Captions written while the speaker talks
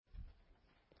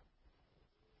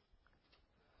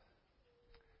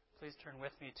Please turn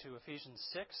with me to Ephesians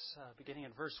 6, beginning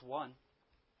in verse 1.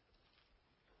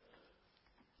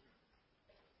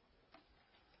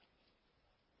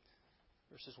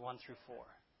 Verses 1 through 4.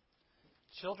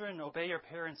 Children, obey your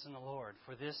parents in the Lord,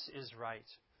 for this is right.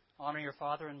 Honor your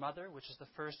father and mother, which is the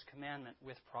first commandment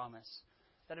with promise,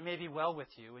 that it may be well with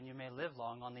you and you may live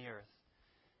long on the earth.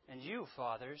 And you,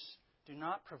 fathers, do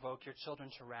not provoke your children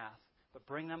to wrath, but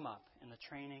bring them up in the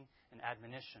training and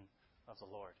admonition of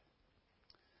the Lord.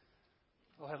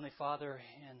 Oh, Heavenly Father,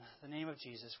 in the name of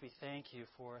Jesus, we thank you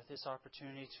for this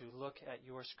opportunity to look at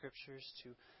your Scriptures,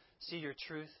 to see your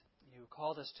truth. You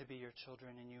called us to be your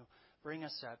children, and you bring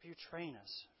us up. You train us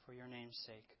for your name's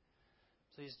sake.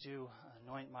 Please do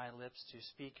anoint my lips to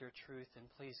speak your truth, and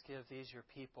please give these, your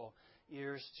people,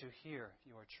 ears to hear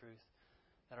your truth,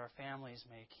 that our families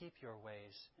may keep your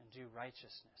ways and do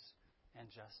righteousness and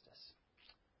justice.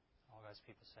 All God's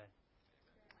people say.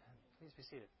 Please be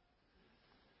seated.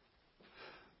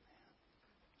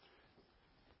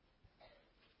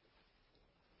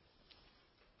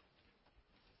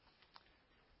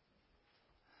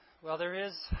 Well, there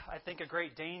is, I think, a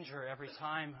great danger every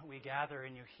time we gather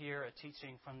and you hear a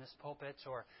teaching from this pulpit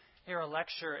or hear a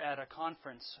lecture at a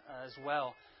conference as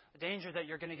well. A danger that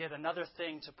you're going to get another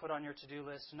thing to put on your to-do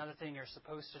list, another thing you're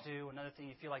supposed to do, another thing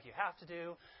you feel like you have to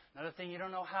do, another thing you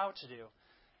don't know how to do.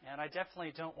 And I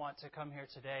definitely don't want to come here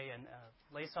today and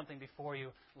lay something before you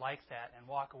like that and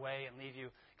walk away and leave you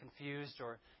confused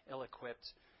or ill-equipped.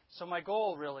 So my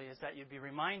goal really is that you'd be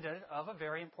reminded of a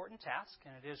very important task,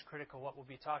 and it is critical what we'll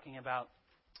be talking about,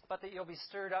 but that you'll be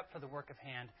stirred up for the work of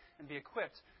hand and be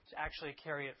equipped to actually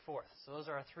carry it forth. So those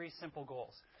are our three simple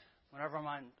goals. Whenever I'm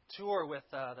on tour with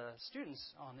the students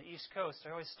on the East Coast,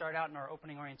 I always start out in our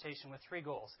opening orientation with three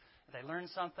goals. That they learn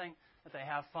something, that they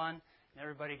have fun, and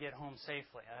everybody get home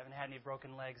safely. I haven't had any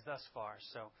broken legs thus far,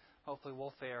 so hopefully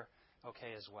we'll fare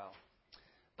okay as well.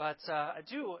 But I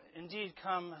do indeed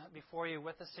come before you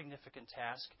with a significant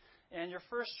task. And your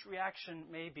first reaction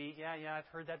may be, yeah, I've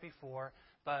heard that before,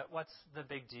 but what's the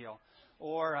big deal?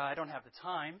 Or I don't have the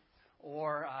time,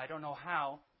 or I don't know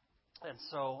how, and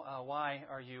so why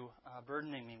are you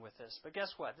burdening me with this? But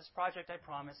guess what? This project, I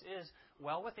promise, is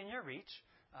well within your reach.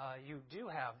 You do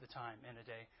have the time in a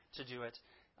day to do it.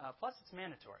 Plus, it's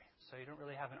mandatory, so you don't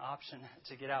really have an option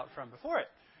to get out from before it.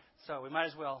 So we might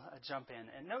as well jump in.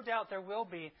 And no doubt there will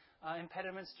be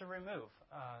impediments to remove.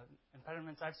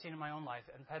 Impediments I've seen in my own life.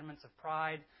 Impediments of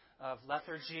pride, of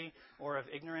lethargy, or of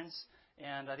ignorance.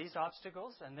 And these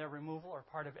obstacles and their removal are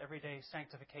part of everyday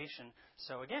sanctification.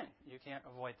 So again, you can't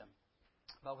avoid them.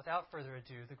 But without further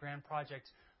ado, the grand project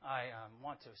I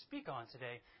want to speak on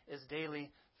today is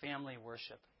daily family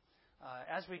worship.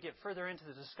 As we get further into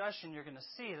the discussion, you're going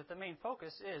to see that the main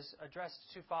focus is addressed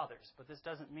to fathers. But this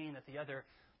doesn't mean that the other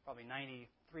probably 93%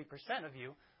 of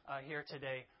you here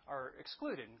today are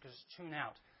excluded, because tune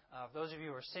out. Those of you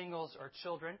who are singles or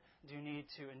children do need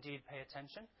to indeed pay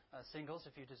attention. Singles,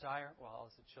 if you desire, well,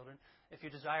 also children, if you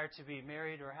desire to be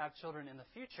married or have children in the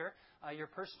future, your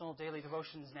personal daily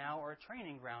devotions now are a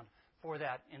training ground for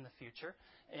that in the future.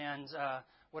 And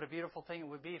what a beautiful thing it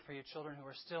would be for you children who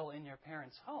are still in your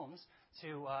parents' homes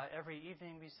to every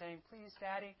evening be saying, please,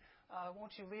 Daddy,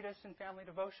 won't you lead us in family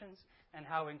devotions? And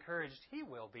how encouraged he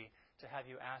will be to have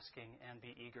you asking and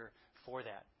be eager for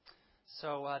that.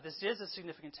 So this is a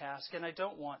significant task, and I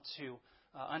don't want to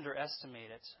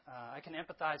underestimate it. I can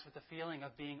empathize with the feeling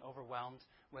of being overwhelmed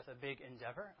with a big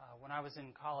endeavor. When I was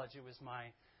in college, it was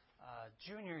my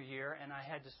junior year, and I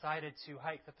had decided to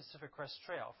hike the Pacific Crest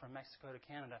Trail from Mexico to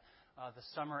Canada the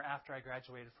summer after I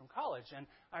graduated from college. And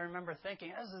I remember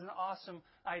thinking, this is an awesome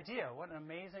idea. What an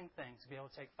amazing thing to be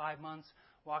able to take 5 months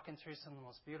walking through some of the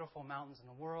most beautiful mountains in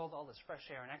the world, all this fresh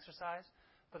air and exercise.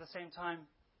 But at the same time,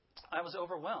 I was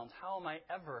overwhelmed. How am I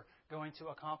ever going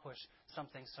to accomplish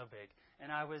something so big?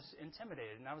 And I was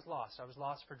intimidated, and I was lost. I was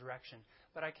lost for direction.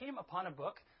 But I came upon a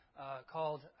book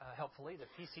called, helpfully, the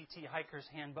PCT Hiker's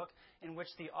Handbook, in which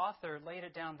the author laid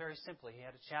it down very simply. He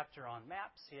had a chapter on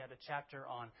maps. He had a chapter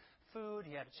on food.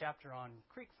 He had a chapter on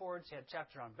creek fords. He had a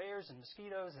chapter on bears and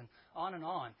mosquitoes and on and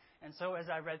on. And so as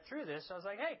I read through this, I was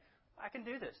like, hey, I can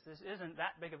do this. This isn't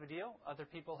that big of a deal. Other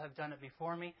people have done it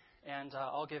before me, and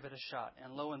I'll give it a shot.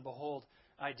 And lo and behold,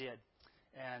 I did.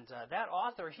 And that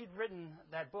author, he'd written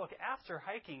that book after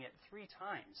hiking it 3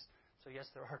 times. So yes,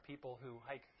 there are people who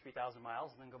hike 3,000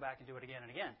 miles and then go back and do it again and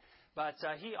again. But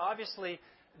he obviously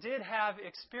did have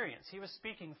experience. He was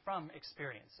speaking from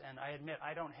experience. And I admit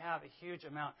I don't have a huge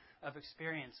amount of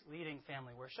experience leading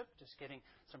family worship, just getting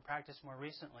some practice more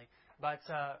recently. But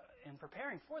in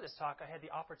preparing for this talk, I had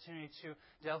the opportunity to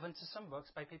delve into some books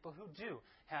by people who do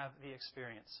have the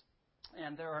experience.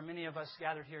 And there are many of us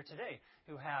gathered here today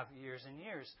who have years and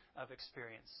years of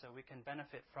experience. So we can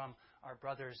benefit from our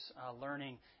brothers'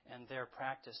 learning and their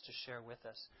practice to share with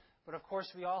us. But of course,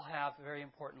 we all have, very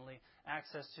importantly,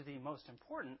 access to the most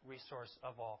important resource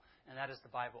of all, and that is the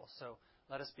Bible. So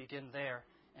let us begin there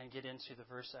and get into the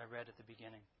verse I read at the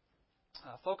beginning.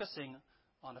 Focusing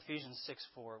on Ephesians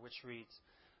 6:4, which reads,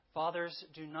 "Fathers,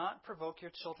 do not provoke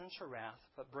your children to wrath,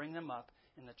 but bring them up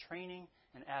in the training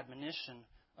and admonition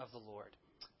of the Lord."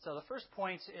 So the first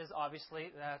point is obviously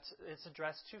that it's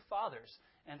addressed to fathers.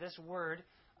 And this word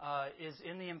is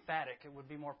in the emphatic. It would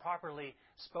be more properly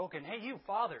spoken. Hey, you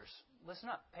fathers, listen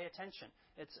up, pay attention.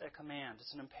 It's a command.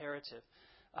 It's an imperative.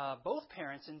 Both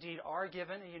parents, indeed, are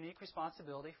given a unique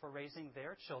responsibility for raising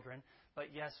their children.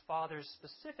 But yes, fathers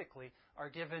specifically are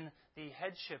given the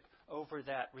headship over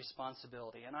that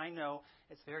responsibility. And I know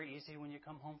it's very easy when you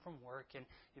come home from work and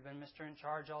you've been Mr. In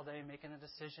Charge all day making the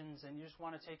decisions and you just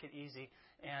want to take it easy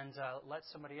and let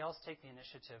somebody else take the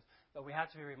initiative. But we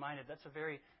have to be reminded that's a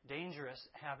very dangerous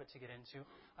habit to get into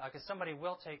because somebody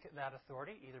will take that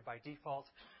authority either by default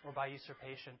or by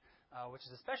usurpation, which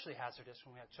is especially hazardous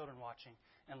when we have children watching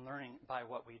and learning by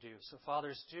what we do. So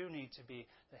fathers do need to be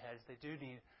the heads. They do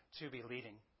need to be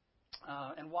leading.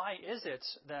 And why is it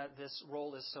that this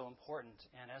role is so important?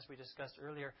 And as we discussed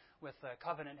earlier with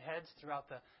covenant heads throughout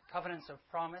the covenants of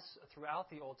promise throughout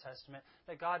the Old Testament,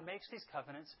 that God makes these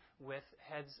covenants with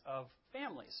heads of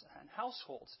families and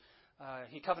households.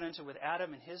 He covenanted with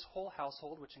Adam and his whole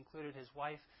household, which included his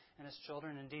wife and his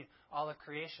children, indeed all of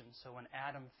creation. So when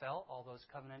Adam fell, all those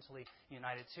covenantally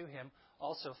united to him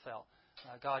also fell.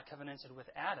 God covenanted with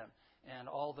Adam and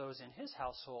all those in his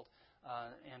household.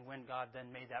 And when God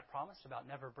then made that promise about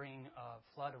never bringing a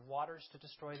flood of waters to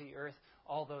destroy the earth,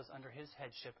 all those under his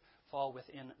headship fall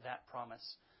within that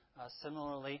promise.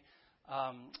 Similarly,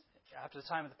 after the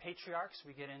time of the patriarchs,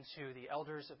 we get into the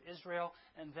elders of Israel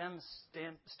and them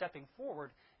stepping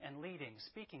forward and leading,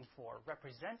 speaking for,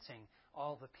 representing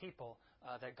all the people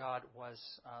that God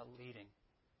was leading.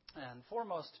 And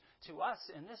foremost to us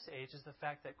in this age is the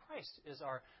fact that Christ is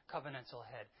our covenantal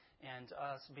head. And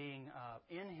us being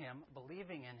in Him,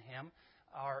 believing in Him,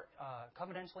 are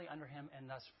covenantally under Him and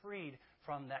thus freed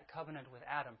from that covenant with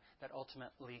Adam that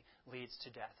ultimately leads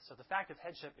to death. So the fact of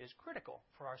headship is critical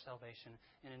for our salvation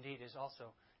and indeed is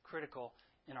also critical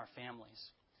in our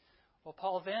families. Well,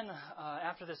 Paul then,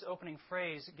 after this opening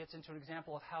phrase, gets into an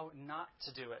example of how not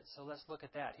to do it. So let's look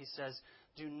at that. He says,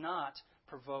 "Do not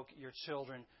provoke your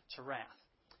children to wrath."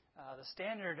 The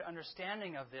standard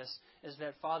understanding of this is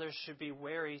that fathers should be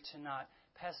wary to not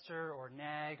pester or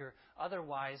nag or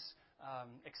otherwise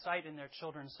excite in their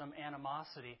children some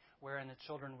animosity wherein the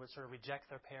children would sort of reject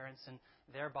their parents and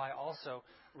thereby also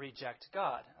reject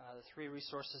God. The three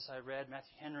resources I read,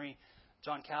 Matthew Henry,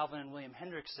 John Calvin, and William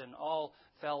Hendrickson, all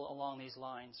fell along these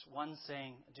lines. One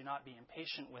saying, "Do not be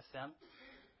impatient with them."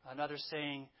 Another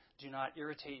saying, "Do not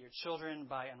irritate your children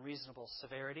by unreasonable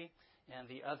severity." And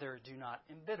the other, "Do not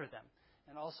embitter them."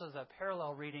 And also the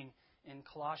parallel reading in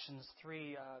Colossians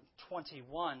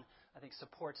 3:21, I think,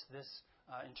 supports this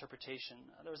interpretation.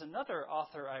 There was another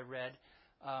author I read,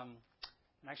 and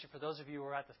actually for those of you who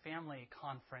were at the family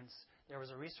conference, there was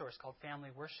a resource called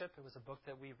Family Worship. It was a book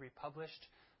that we republished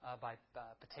by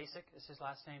Patasik is his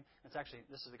last name. It's actually,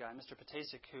 this is the guy, Mr.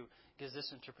 Patasik, who gives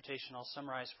this interpretation. I'll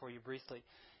summarize for you briefly.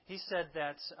 He said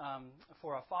that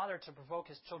for a father to provoke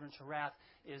his children to wrath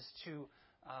is to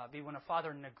be when a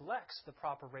father neglects the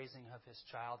proper raising of his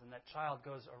child, and that child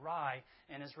goes awry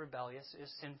and is rebellious,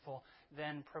 is sinful,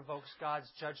 then provokes God's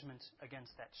judgment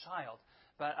against that child.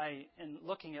 But in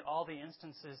looking at all the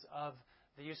instances of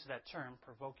the use of that term,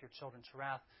 provoke your children to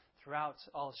wrath, throughout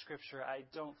all of Scripture, I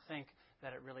don't think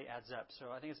that it really adds up.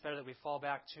 So I think it's better that we fall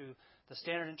back to the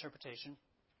standard interpretation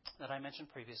that I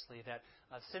mentioned previously, that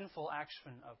a sinful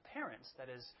action of parents, that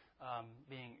is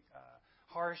being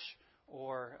harsh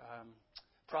or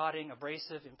prodding,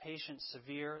 abrasive, impatient,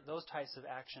 severe, those types of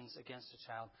actions against a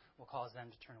child will cause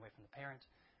them to turn away from the parent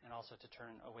and also to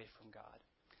turn away from God.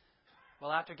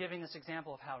 Well, after giving this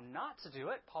example of how not to do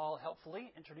it, Paul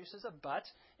helpfully introduces a but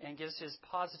and gives his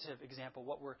positive example,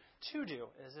 what we're to do,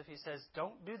 as if he says,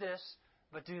 don't do this,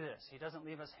 but do this. He doesn't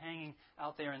leave us hanging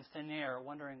out there in thin air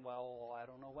wondering, well, I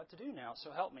don't know what to do now,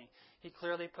 so help me. He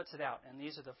clearly puts it out, and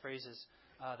these are the phrases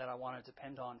that I want to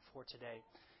depend on for today.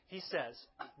 He says,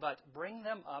 but bring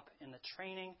them up in the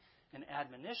training and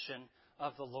admonition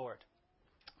of the Lord.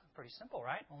 Pretty simple,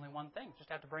 right? Only one thing.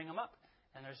 Just have to bring them up.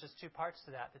 And there's just two parts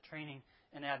to that, the training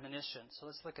and admonition. So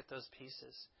let's look at those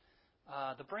pieces.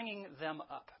 The bringing them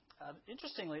up.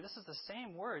 Interestingly, this is the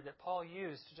same word that Paul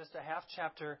used just a half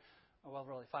chapter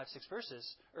really 5, 6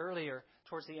 verses earlier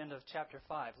towards the end of chapter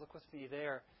 5. Look with me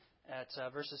there at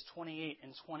verses 28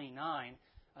 and 29.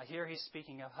 Here he's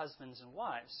speaking of husbands and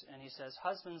wives, and he says,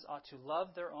 husbands ought to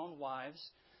love their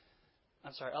wives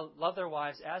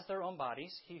as their own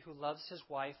bodies. He who loves his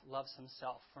wife loves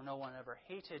himself, for no one ever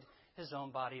hated his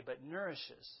own body, but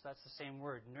nourishes. That's the same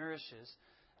word, nourishes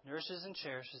and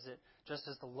cherishes it, just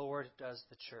as the Lord does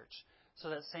the church. So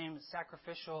that same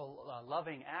sacrificial,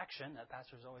 loving action that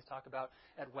pastors always talk about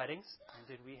at weddings, and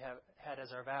did we have had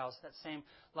as our vows, that same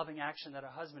loving action that a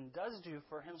husband does do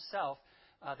for himself,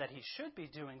 that he should be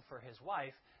doing for his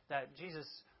wife, that Jesus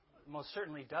most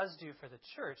certainly does do for the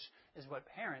church, is what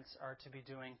parents are to be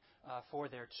doing for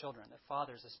their children, that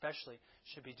fathers especially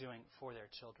should be doing for their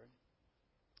children.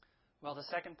 Well, the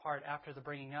second part after the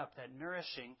bringing up, that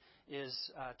nourishing,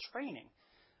 is training.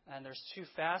 And there's two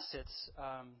facets.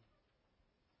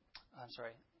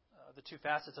 The two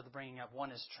facets of the bringing up.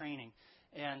 One is training.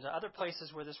 And other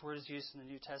places where this word is used in the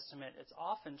New Testament, it's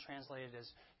often translated as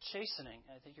chastening.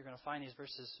 I think you're going to find these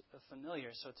verses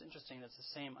familiar, so it's interesting that's the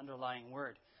same underlying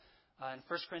word. In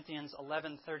 1 Corinthians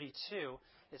 11:32,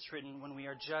 it's written, when we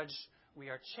are judged, we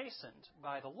are chastened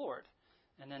by the Lord.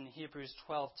 And then Hebrews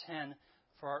 12:10,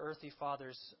 for our earthly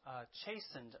fathers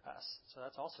chastened us. So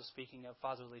that's also speaking of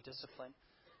fatherly discipline.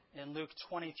 In Luke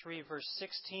 23, verse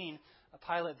 16,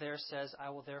 Pilate there says, I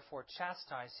will therefore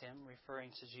chastise him, referring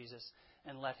to Jesus,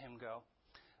 and let him go.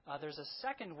 There's a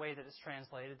second way that it's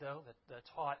translated, though, the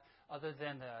taught, other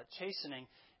than the chastening,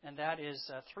 and that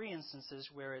is 3 instances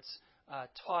where it's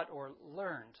taught or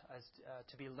learned, as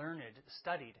to be learned,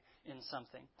 studied in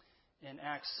something. In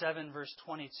Acts 7, verse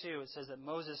 22, it says that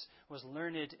Moses was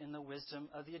learned in the wisdom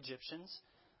of the Egyptians.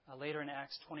 Later in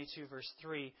Acts 22, verse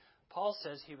 3, Paul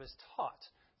says he was taught.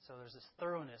 So there's this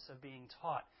thoroughness of being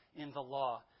taught in the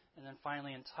law. And then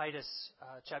finally in Titus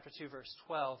chapter 2, verse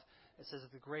 12, it says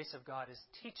that the grace of God is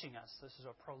teaching us. This is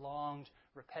a prolonged,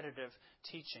 repetitive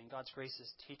teaching. God's grace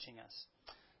is teaching us.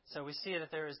 So we see that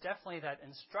there is definitely that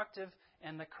instructive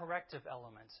and the corrective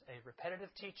element, a repetitive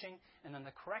teaching and then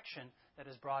the correction that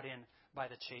is brought in by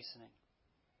the chastening.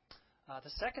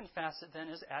 The second facet then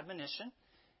is admonition.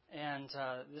 And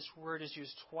this word is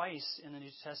used twice in the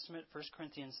New Testament, 1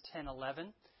 Corinthians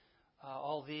 10:11.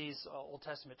 All these Old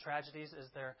Testament tragedies, as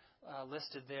they're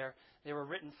listed there, they were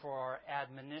written for our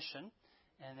admonition.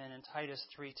 And then in Titus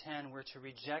 3:10, we're to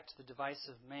reject the device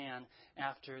of man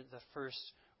after the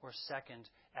first or second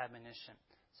admonition.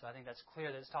 So I think that's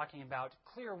clear that it's talking about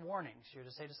clear warnings. You're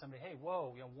to say to somebody, hey,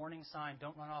 whoa, warning sign,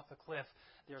 don't run off the cliff.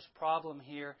 There's a problem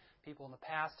here. People in the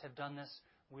past have done this.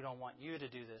 We don't want you to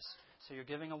do this. So you're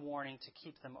giving a warning to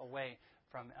keep them away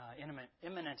from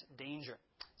imminent danger.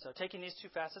 So taking these two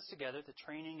facets together, the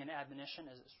training and admonition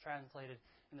as it's translated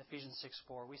in Ephesians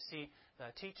 6:4, we see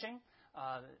the teaching,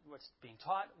 what's being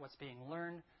taught, what's being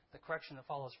learned, the correction that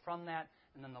follows from that,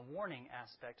 and then the warning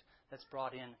aspect that's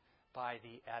brought in by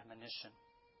the admonition.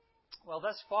 Well,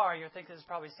 thus far, you're thinking this is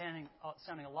probably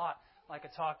sounding a lot like a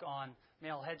talk on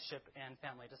male headship and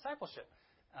family discipleship.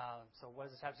 So what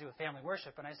does this have to do with family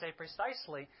worship? And I say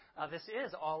precisely, this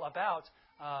is all about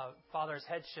father's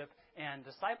headship and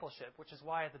discipleship, which is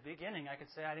why at the beginning I could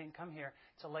say I didn't come here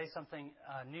to lay something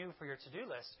new for your to-do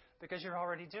list, because you're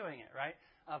already doing it, right?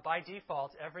 By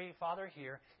default, every father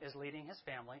here is leading his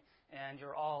family, and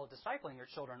you're all discipling your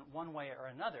children one way or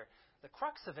another. The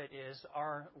crux of it is,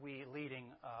 are we leading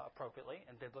appropriately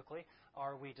and biblically?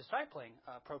 Are we discipling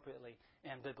appropriately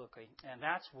and biblically? And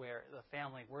that's where the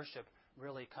family worship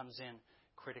really comes in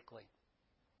critically.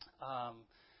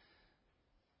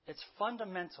 It's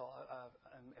fundamental,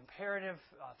 imperative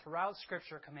throughout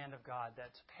Scripture, command of God,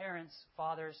 that parents,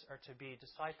 fathers, are to be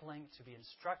discipling, to be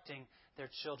instructing their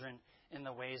children in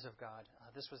the ways of God.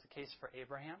 This was the case for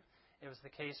Abraham. It was the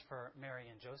case for Mary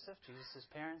and Joseph, Jesus'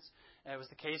 parents. It was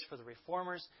the case for the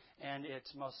Reformers, and it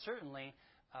most certainly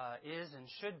is and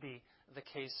should be the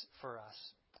case for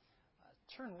us.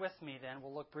 Turn with me then.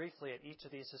 We'll look briefly at each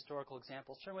of these historical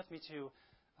examples. Turn with me to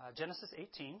Genesis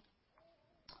 18.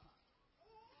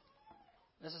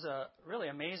 This is a really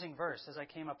amazing verse. As I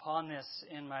came upon this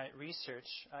in my research,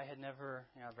 I had never,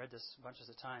 I've read this bunches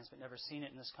of times, but never seen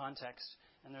it in this context,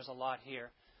 and there's a lot here.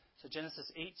 So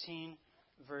Genesis 18,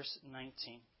 verse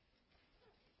 19.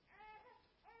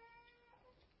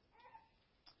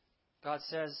 God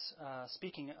says,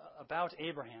 speaking about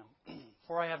Abraham,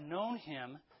 for I have known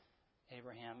him,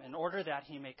 Abraham, in order that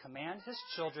he may command his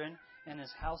children and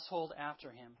his household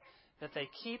after him, that they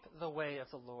keep the way of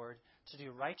the Lord, to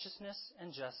do righteousness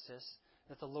and justice,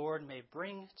 that the Lord may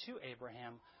bring to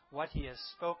Abraham what he has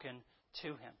spoken to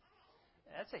him.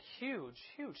 That's a huge,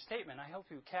 huge statement. I hope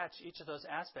you catch each of those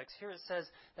aspects. Here it says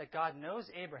that God knows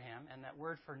Abraham, and that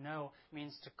word for know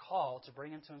means to call, to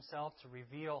bring him to himself, to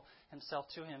reveal himself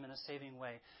to him in a saving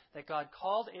way. That God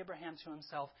called Abraham to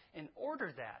himself in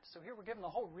order that. So here we're given the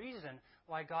whole reason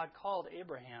why God called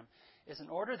Abraham, is in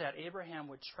order that Abraham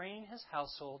would train his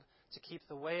household to keep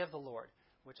the way of the Lord,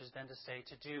 which is then to say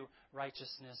to do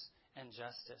righteousness and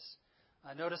justice.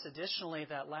 Notice additionally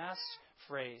that last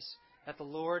phrase, that the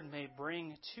Lord may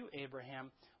bring to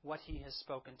Abraham what he has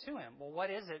spoken to him. Well,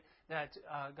 what is it that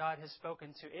God has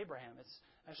spoken to Abraham? It's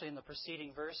actually in the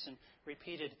preceding verse and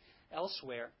repeated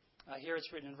elsewhere. Here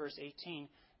it's written in verse 18,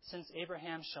 since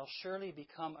Abraham shall surely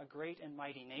become a great and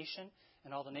mighty nation,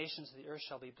 and all the nations of the earth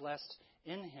shall be blessed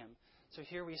in him. So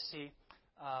here we see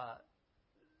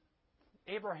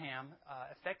Abraham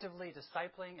effectively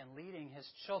discipling and leading his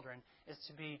children is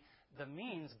to be the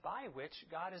means by which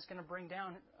God is going to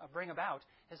bring about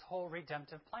his whole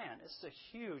redemptive plan. This is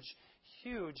a huge,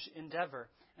 huge endeavor,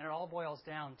 and it all boils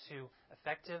down to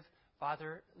effective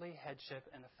fatherly headship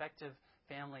and effective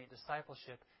family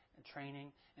discipleship and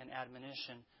training and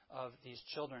admonition of these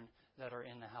children that are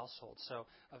in the household. So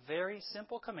a very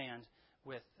simple command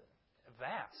with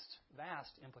vast,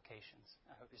 vast implications.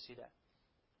 I hope you see that.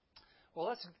 Well,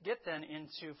 let's get then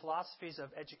into philosophies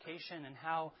of education and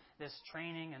how this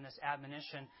training and this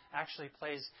admonition actually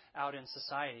plays out in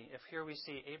society. If here we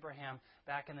see Abraham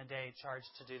back in the day charged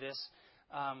to do this,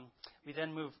 we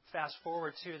then move fast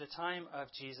forward to the time of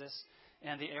Jesus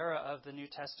and the era of the New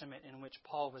Testament in which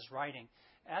Paul was writing.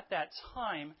 At that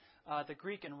time, the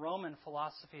Greek and Roman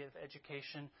philosophy of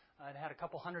education had a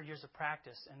couple hundred years of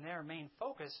practice, and their main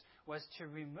focus was to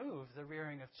remove the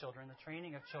rearing of children, the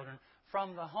training of children,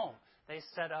 from the home. They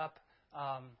set up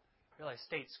really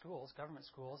state schools, government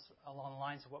schools, along the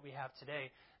lines of what we have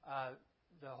today.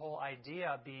 The whole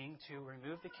idea being to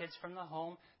remove the kids from the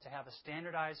home, to have a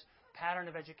standardized pattern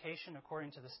of education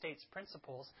according to the state's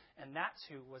principles, and that's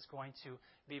who was going to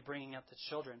be bringing up the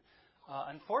children.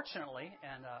 Unfortunately,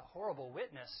 and a horrible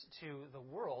witness to the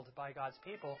world by God's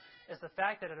people, is the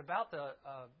fact that at about the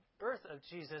birth of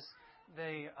Jesus,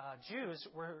 the Jews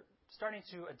were starting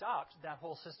to adopt that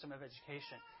whole system of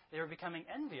education. They were becoming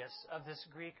envious of this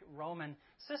Greek-Roman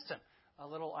system. A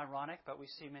little ironic, but we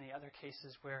see many other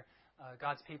cases where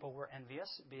God's people were envious,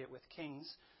 be it with kings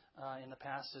in the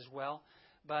past as well.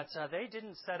 But they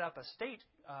didn't set up a state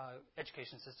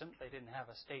education system. They didn't have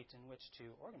a state in which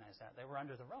to organize that. They were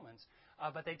under the Romans.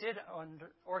 But they did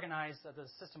organize the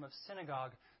system of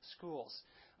synagogue schools.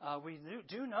 We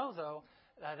do know, though,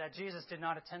 that Jesus did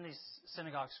not attend these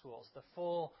synagogue schools. The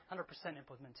full 100%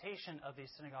 implementation of these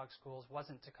synagogue schools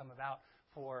wasn't to come about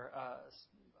for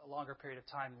a longer period of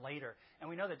time later. And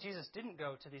we know that Jesus didn't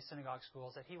go to these synagogue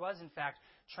schools, that he was, in fact,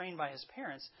 trained by his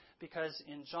parents, because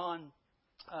in John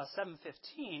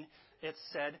 7:15, it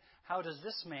said, how does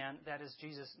this man, that is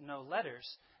Jesus, know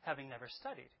letters, having never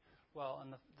studied? Well,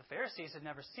 and the Pharisees had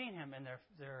never seen him in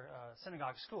their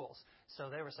synagogue schools. So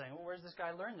they were saying, well, where's this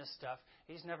guy learn this stuff?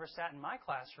 He's never sat in my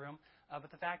classroom.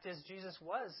 But the fact is, Jesus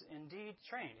was indeed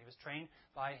trained. He was trained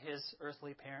by his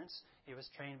earthly parents. He was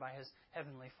trained by his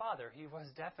heavenly Father. He was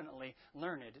definitely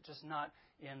learned, just not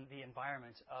in the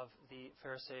environment of the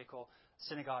Pharisaical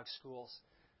synagogue schools.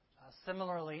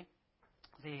 Similarly,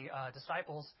 the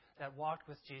disciples that walked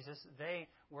with Jesus, they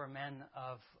were men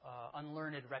of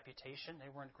unlearned reputation. They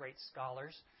weren't great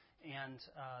scholars,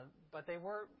 but they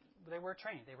were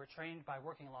trained. They were trained by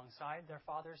working alongside their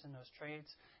fathers in those trades,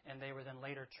 and they were then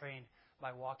later trained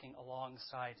by walking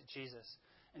alongside Jesus.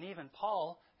 And even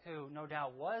Paul, who no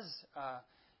doubt was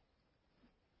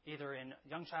either in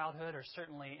young childhood or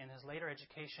certainly in his later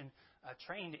education,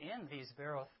 trained in these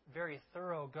very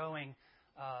thoroughgoing.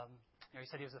 He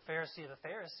said he was a Pharisee of the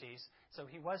Pharisees, so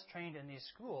he was trained in these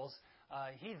schools.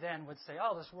 He then would say,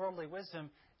 oh, this worldly wisdom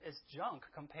is junk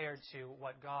compared to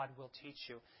what God will teach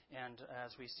you. And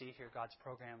as we see here, God's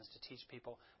program is to teach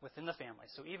people within the family.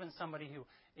 So even somebody who,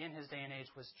 in his day and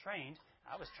age, was trained,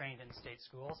 I was trained in state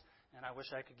schools, and I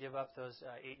wish I could give up those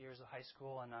 8 years of high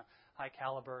school and a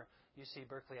high-caliber UC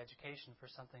Berkeley education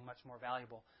for something much more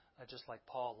valuable, just like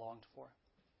Paul longed for.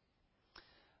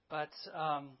 But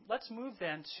let's move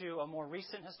then to a more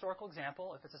recent historical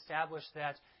example. If it's established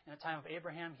that in the time of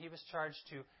Abraham, he was charged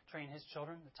to train his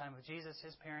children, in the time of Jesus,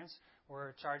 his parents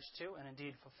were charged to, and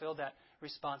indeed fulfilled that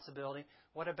responsibility.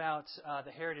 What about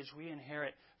the heritage we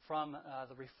inherit from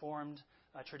the Reformed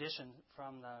tradition,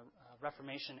 from the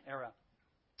Reformation era?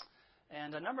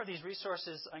 And a number of these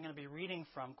resources I'm going to be reading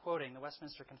from, quoting the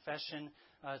Westminster Confession,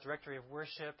 Directory of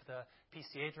Worship, the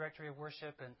PCA Directory of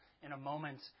Worship, and in a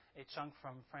moment, a chunk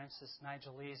from Francis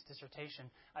Nigel Lee's dissertation.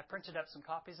 I printed up some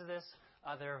copies of this.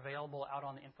 They're available out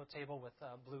on the info table with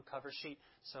a blue cover sheet.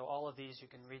 So all of these you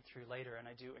can read through later, and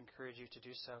I do encourage you to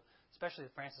do so, especially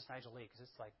the Francis Nigel Lee, because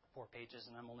it's like 4 pages,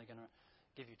 and I'm only going to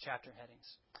give you chapter headings.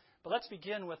 But let's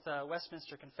begin with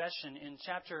Westminster Confession. In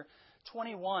chapter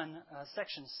 21,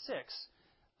 section 6,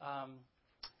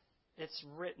 it's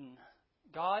written,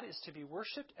 God is to be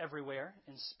worshipped everywhere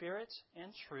in spirit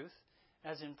and truth,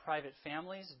 as in private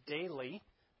families, daily,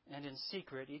 and in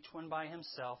secret, each one by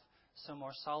himself, so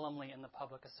more solemnly in the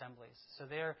public assemblies. So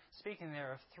they're speaking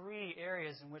there of 3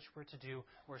 areas in which we're to do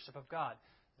worship of God.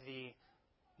 The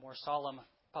more solemn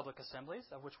public assemblies,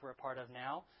 of which we're a part of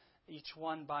now, each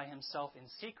one by himself in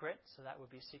secret, so that would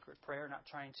be secret prayer, not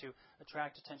trying to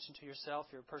attract attention to yourself,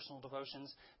 your personal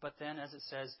devotions, but then, as it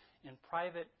says, in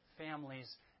private families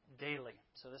daily.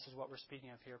 So this is what we're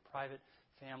speaking of here, private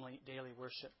family daily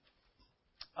worship.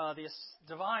 The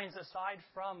divines, aside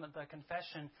from the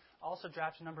confession, also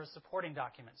draft a number of supporting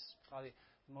documents. Probably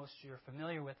most you're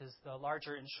familiar with is the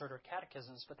larger and shorter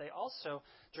catechisms, but they also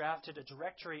drafted a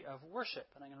directory of worship.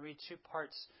 And I'm going to read 2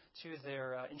 parts to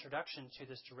their introduction to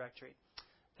this directory.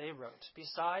 They wrote,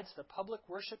 besides the public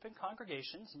worship in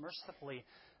congregations mercifully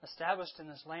established in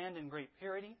this land in great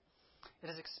purity, it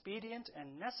is expedient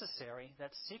and necessary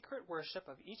that secret worship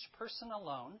of each person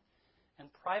alone and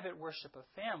private worship of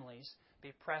families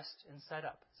be pressed and set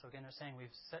up. So again, they're saying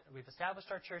we've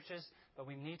established our churches, but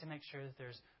we need to make sure that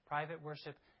there's private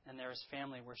worship and there is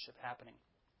family worship happening.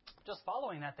 Just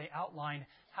following that, they outlined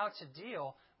how to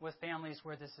deal with families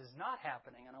where this is not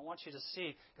happening. And I want you to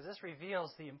see, because this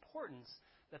reveals the importance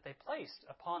that they placed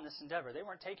upon this endeavor. They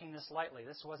weren't taking this lightly.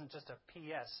 This wasn't just a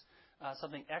P.S.,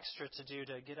 something extra to do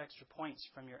to get extra points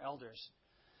from your elders.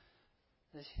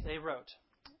 They wrote,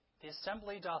 the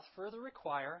assembly doth further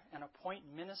require and appoint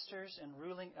ministers and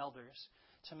ruling elders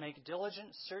to make diligent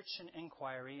search and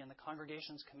inquiry in the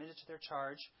congregations committed to their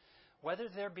charge, whether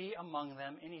there be among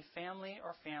them any family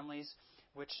or families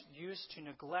which use to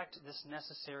neglect this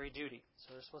necessary duty.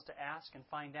 So they're supposed to ask and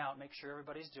find out, make sure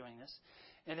everybody's doing this.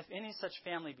 And if any such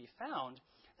family be found,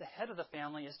 the head of the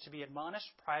family is to be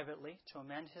admonished privately to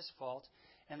amend his fault,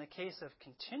 and the case of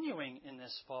continuing in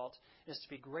this fault is to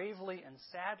be gravely and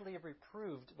sadly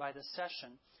reproved by the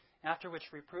session, after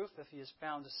which reproof, if he is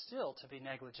found still to be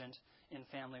negligent in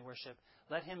family worship,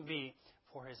 let him be,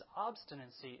 for his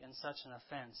obstinacy in such an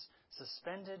offense,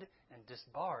 suspended and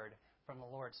disbarred from the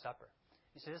Lord's Supper.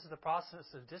 You see, this is the process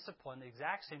of discipline, the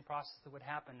exact same process that would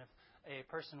happen if a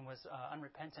person was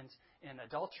unrepentant in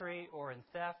adultery or in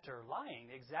theft or lying.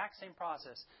 The exact same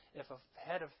process if a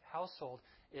head of household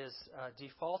is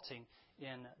defaulting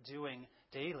in doing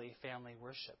daily family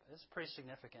worship. It's pretty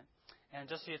significant. And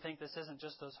just so you think this isn't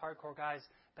just those hardcore guys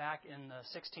back in the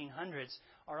 1600s,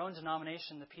 our own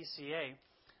denomination, the PCA,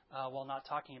 while not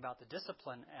talking about the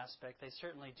discipline aspect, they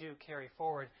certainly do carry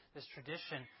forward this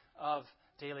tradition of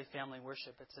daily family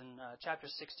worship. It's in chapter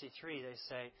 63, they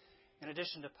say, in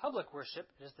addition to public worship,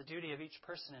 it is the duty of each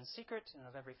person in secret and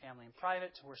of every family in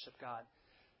private to worship God.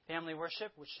 Family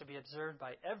worship, which should be observed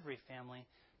by every family,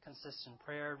 consists in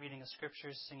prayer, reading of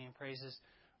scriptures, singing praises,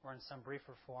 or in some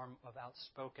briefer form of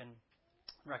outspoken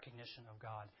recognition of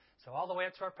God. So all the way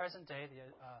up to our present day, the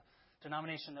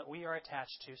denomination that we are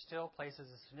attached to still places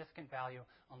a significant value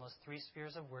on those 3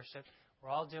 spheres of worship. We're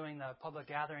all doing the public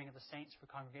gathering of the saints for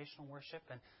congregational worship,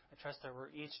 and I trust that we're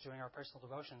each doing our personal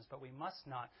devotions, but we must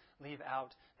not leave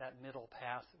out that middle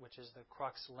path, which is the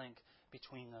crux link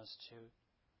between those 2.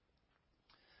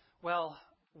 Well,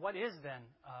 what is then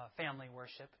family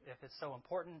worship if it's so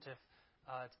important, if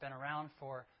it's been around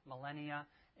for millennia,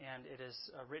 and it is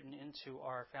written into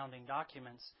our founding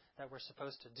documents that we're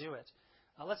supposed to do it?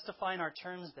 Let's define our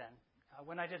terms then.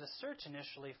 When I did a search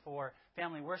initially for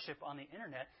family worship on the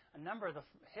internet, a number of the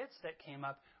hits that came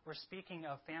up were speaking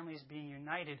of families being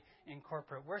united in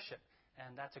corporate worship.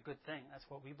 And that's a good thing. That's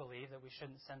what we believe, that we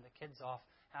shouldn't send the kids off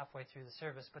halfway through the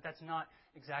service. But that's not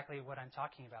exactly what I'm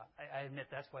talking about. I admit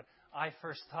that's what I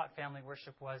first thought family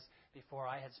worship was before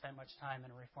I had spent much time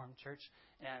in a Reformed church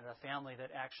and a family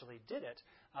that actually did it.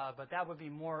 But that would be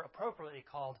more appropriately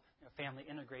called family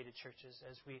integrated churches,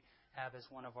 as we have as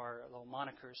one of our little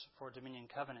monikers for Dominion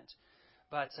Covenant.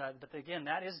 But again,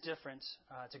 that is different.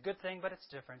 It's a good thing, but it's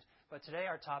different. But today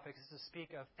our topic is to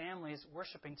speak of families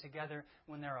worshiping together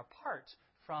when they're apart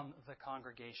from the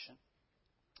congregation.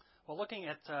 Well, looking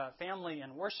at family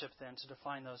and worship then, to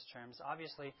define those terms,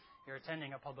 obviously you're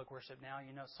attending a public worship now.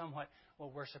 You know somewhat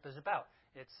what worship is about.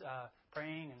 It's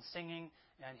praying and singing,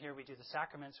 and here we do the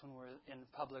sacraments when we're in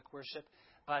public worship.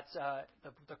 But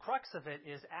the crux of it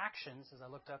is actions, as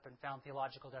I looked up and found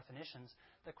theological definitions.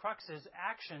 The crux is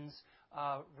actions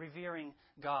revering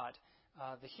God.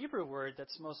 The Hebrew word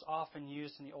that's most often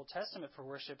used in the Old Testament for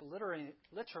worship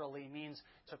literally means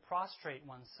to prostrate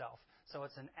oneself. So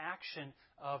it's an action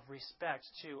of respect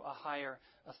to a higher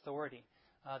authority.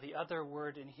 The other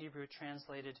word in Hebrew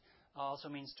translated also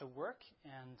means to work,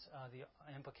 and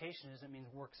the implication is it means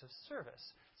works of service.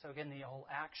 So again, the whole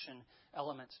action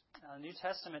element. In the New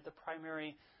Testament, the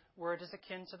primary word is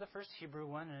akin to the first Hebrew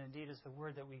one, and indeed is the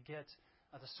word that we get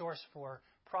the source for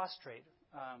prostrate.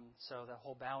 So the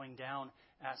whole bowing down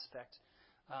aspect.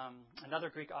 Another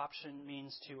Greek option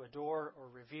means to adore or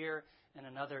revere, and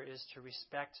another is to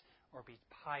respect or be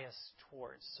pious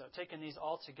towards. So taking these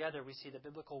all together, we see that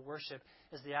biblical worship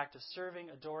is the act of serving,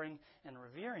 adoring, and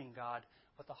revering God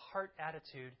with the heart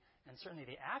attitude and certainly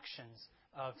the actions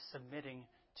of submitting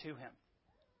to Him.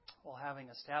 Well, having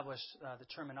established the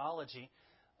terminology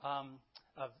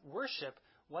of worship,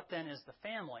 what then is the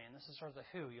family? And this is sort of the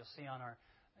who. You'll see on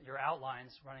your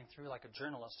outlines running through like a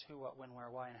journalist, who, what, when, where,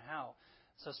 why, and how.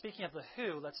 So speaking of the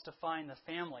who, let's define the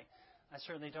family. I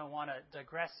certainly don't want to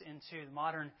digress into the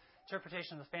modern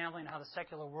interpretation of the family and how the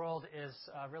secular world is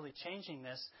really changing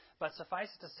this, but suffice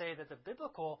it to say that the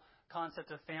biblical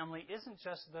concept of family isn't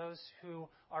just those who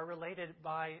are related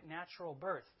by natural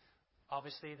birth.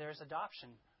 Obviously, there's adoption.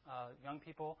 Young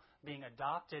people being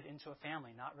adopted into a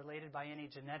family, not related by any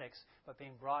genetics, but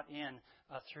being brought in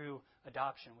through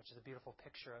adoption, which is a beautiful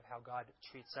picture of how God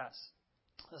treats us.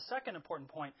 The second important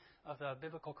point of the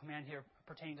biblical command here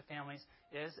pertaining to families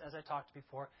is, as I talked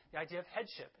before, the idea of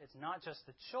headship. It's not just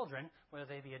the children, whether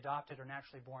they be adopted or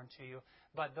naturally born to you,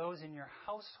 but those in your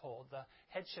household, the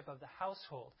headship of the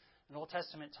household. In Old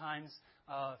Testament times,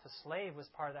 if a slave was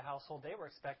part of the household, they were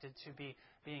expected to be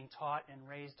being taught and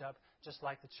raised up just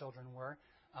like the children were.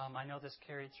 I know this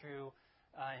carried through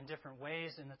in different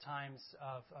ways in the times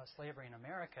of slavery in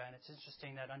America, and it's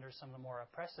interesting that under some of the more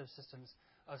oppressive systems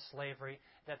of slavery,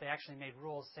 that they actually made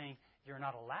rules saying you're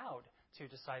not allowed to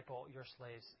disciple your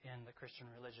slaves in the Christian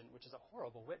religion, which is a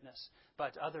horrible witness.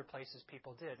 But other places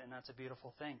people did, and that's a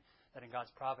beautiful thing, that in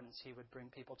God's providence He would bring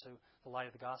people to the light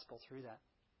of the gospel through that.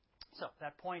 So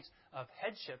that point of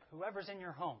headship, whoever's in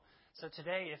your home. So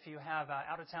today, if you have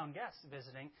out-of-town guests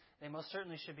visiting, they most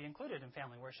certainly should be included in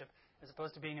family worship, as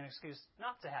opposed to being an excuse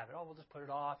not to have it. Oh, we'll just put it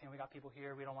off. We got people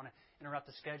here. We don't want to interrupt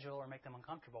the schedule or make them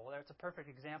uncomfortable. Well, that's a perfect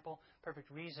example, perfect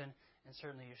reason, and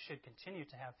certainly you should continue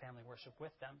to have family worship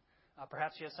with them.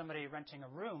 Perhaps you have somebody renting a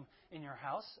room in your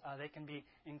house. They can be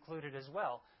included as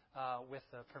well with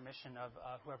the permission of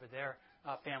whoever their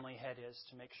family head is,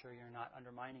 to make sure you're not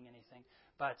undermining anything.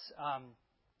 But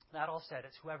that all said,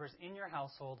 it's whoever's in your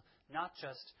household, not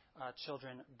just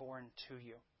children born to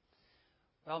you.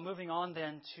 Well, moving on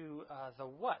then to the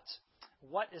what.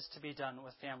 What is to be done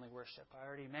with family worship? I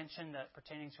already mentioned that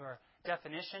pertaining to our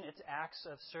definition, it's acts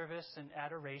of service and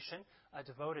adoration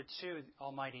devoted to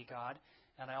Almighty God.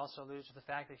 And I also alluded to the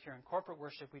fact that here in corporate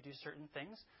worship we do certain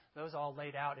things. Those all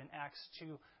laid out in Acts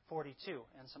 2:42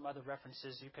 and some other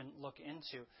references you can look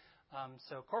into.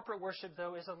 So corporate worship,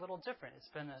 though, is a little different. It's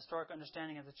been a historic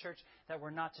understanding of the church that we're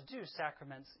not to do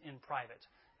sacraments in private.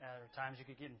 At times you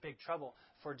could get in big trouble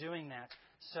for doing that.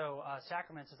 So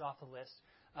sacraments is off the list.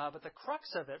 But the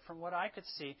crux of it, from what I could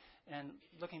see, and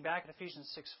looking back at Ephesians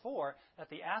 6:4, that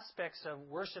the aspects of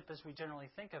worship as we generally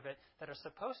think of it that are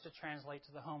supposed to translate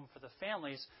to the home for the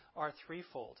families are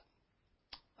threefold.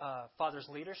 Father's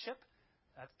leadership,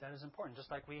 that is important.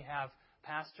 Just like we have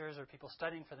pastors or people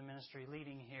studying for the ministry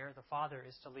leading here, the father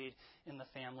is to lead in the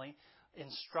family.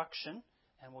 Instruction,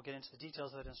 and we'll get into the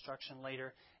details of that instruction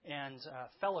later, and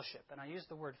fellowship. And I use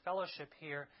the word fellowship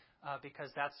here because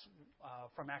that's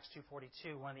from Acts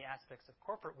 2:42, one of the aspects of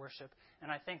corporate worship.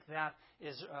 And I think that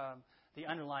is the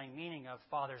underlying meaning of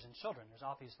fathers and children. There's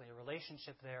obviously a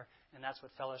relationship there, and that's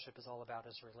what fellowship is all about,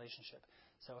 is a relationship.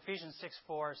 So Ephesians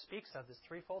 6:4 speaks of this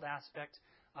threefold aspect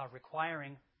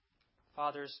requiring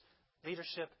fathers'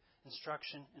 leadership,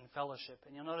 instruction, and fellowship.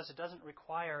 And you'll notice it doesn't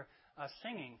require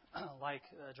singing like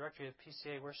the directory of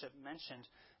PCA worship mentioned.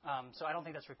 So I don't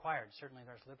think that's required. Certainly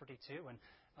there's liberty too, and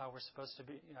we're supposed to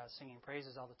be singing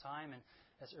praises all the time. And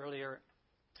as earlier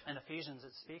in Ephesians,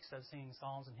 it speaks of singing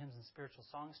psalms and hymns and spiritual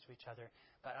songs to each other.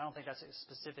 But I don't think that's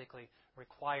specifically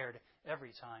required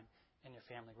every time in your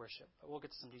family worship. But we'll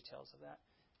get to some details of that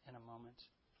in a moment.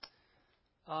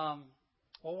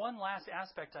 Well, one last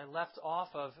aspect I left off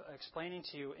of explaining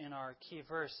to you in our key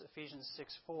verse, Ephesians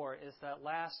 6:4, is that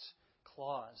last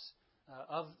clause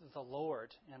of the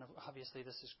Lord. And obviously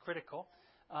this is critical.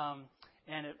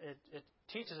 And it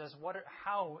teaches us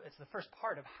how it's the first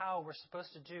part of how we're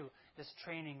supposed to do this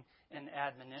training and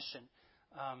admonition.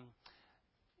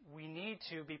 We need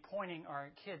to be pointing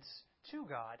our kids to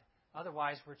God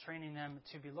Otherwise, we're training them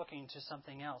to be looking to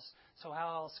something else. So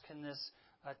how else can this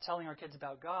telling our kids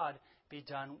about God be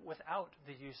done without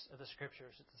the use of the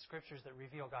Scriptures? It's the Scriptures that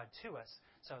reveal God to us.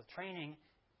 So training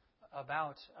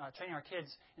our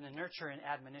kids in the nurture and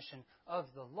admonition of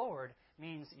the Lord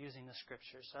means using the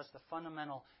Scriptures. So that's the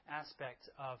fundamental aspect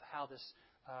of how this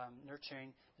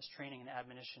nurturing, this training and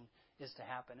admonition is to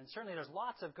happen. And certainly there's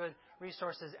lots of good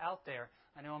resources out there.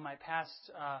 I know in my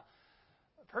past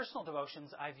personal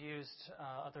devotions, I've used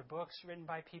other books written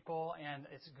by people, and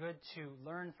it's good to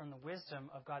learn from the wisdom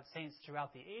of God's saints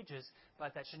throughout the ages,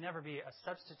 but that should never be a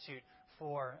substitute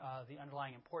for the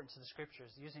underlying importance of the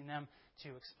Scriptures, using them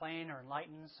to explain or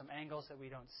enlighten some angles that we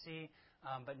don't see,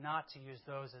 but not to use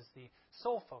those as the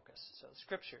sole focus. So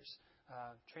Scriptures,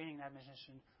 training and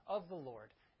admonition of the Lord,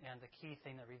 and the key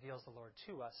thing that reveals the Lord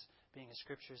to us being His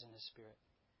Scriptures and His Spirit.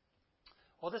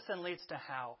 Well, this then leads to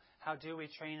how. How do we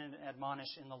train and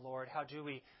admonish in the Lord? How do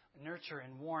we nurture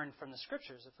and warn from the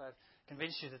Scriptures, if I've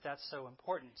convinced you that that's so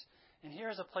important? And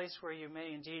here's a place where you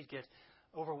may indeed get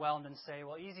overwhelmed and say,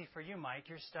 well, easy for you, Mike.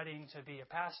 You're studying to be a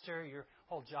pastor. Your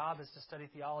whole job is to study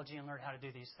theology and learn how to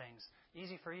do these things.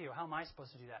 Easy for you. How am I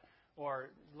supposed to do that? Or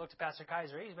look to Pastor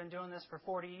Kaiser. He's been doing this for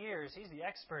 40 years. He's the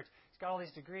expert. He's got all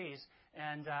these degrees.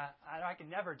 And I could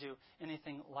never do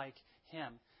anything like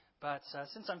him. But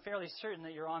since I'm fairly certain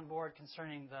that you're on board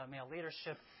concerning the male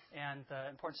leadership and the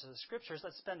importance of the Scriptures,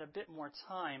 let's spend a bit more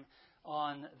time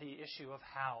on the issue of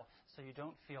how, so you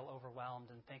don't feel overwhelmed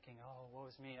and thinking, oh, woe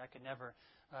is me, I could never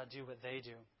do what they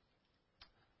do.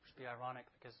 Which would be ironic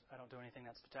because I don't do anything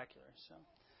that spectacular.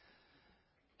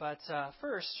 But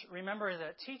first, remember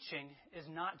that teaching is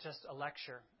not just a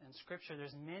lecture. In Scripture,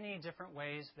 there's many different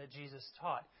ways that Jesus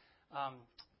taught.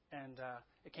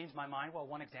 It came to my mind, well,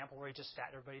 one example where he just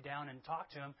sat everybody down and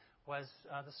talked to him was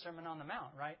the Sermon on the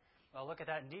Mount, right? Well, look at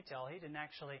that in detail. He didn't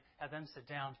actually have them sit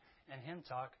down and him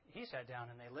talk. He sat down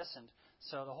and they listened.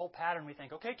 So the whole pattern, we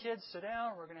think, okay, kids, sit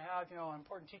down. We're going to have,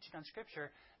 important teaching on Scripture.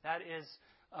 That is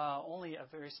only a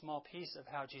very small piece of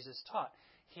how Jesus taught.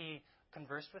 He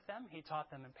conversed with them. He taught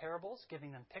them in parables,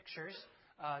 giving them pictures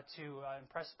to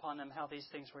impress upon them how these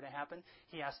things were to happen.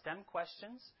 He asked them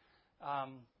questions.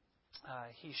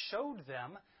 He showed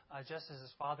them, just as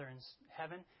his Father in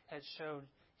heaven had showed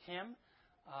him.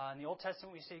 In the Old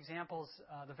Testament, we see examples.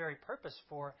 The very purpose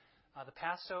for the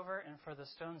Passover and for the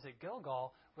stones at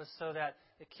Gilgal was so that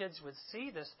the kids would see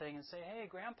this thing and say, hey,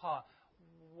 Grandpa,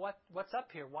 what's up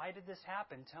here? Why did this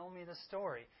happen? Tell me the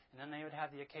story. And then they would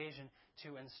have the occasion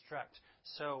to instruct.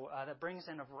 So that brings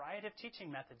in a variety of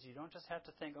teaching methods. You don't just have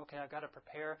to think, okay, I've got to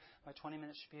prepare my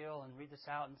 20-minute spiel and read this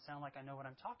out and sound like I know what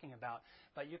I'm talking about.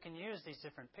 But you can use these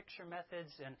different picture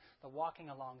methods and the walking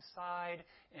alongside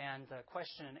and the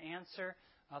question and answer,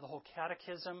 the whole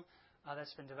catechism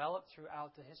that's been developed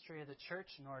throughout the history of the church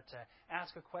in order to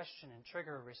ask a question and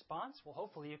trigger a response. Well,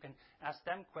 hopefully you can ask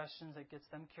them questions that gets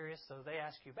them curious so they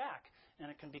ask you back, and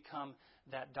it can become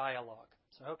that dialogue.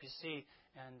 So I hope you see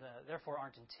and therefore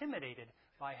aren't intimidated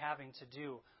by having to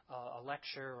do a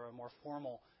lecture or a more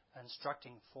formal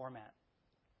instructing format.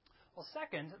 Well,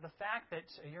 second, the fact that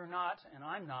you're not, and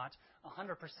I'm not,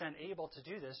 100% able to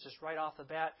do this just right off the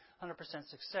bat, 100%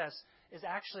 success, is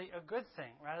actually a good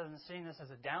thing. Rather than seeing this as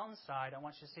a downside, I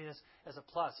want you to see this as a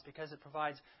plus because it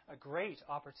provides a great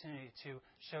opportunity to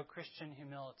show Christian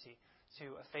humility,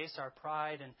 to face our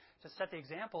pride, and to set the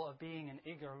example of being an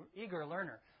eager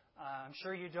learner. I'm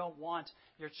sure you don't want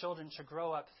your children to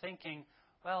grow up thinking,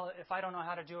 well, if I don't know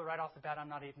how to do it right off the bat, I'm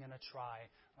not even going to try.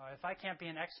 If I can't be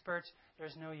an expert,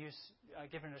 there's no use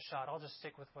giving it a shot. I'll just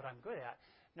stick with what I'm good at.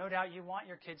 No doubt you want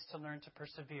your kids to learn to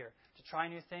persevere, to try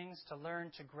new things, to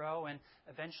learn, to grow, and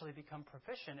eventually become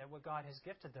proficient at what God has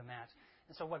gifted them at.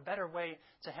 And so what better way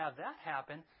to have that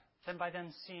happen than by them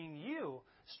seeing you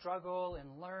struggle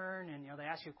and learn, and they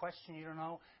ask you a question you don't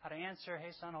know how to answer.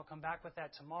 Hey, son, I'll come back with that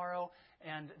tomorrow.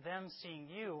 And them seeing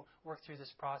you work through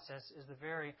this process is the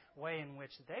very way in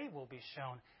which they will be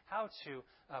shown how to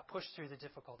push through the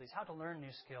difficulties, how to learn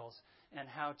new skills, and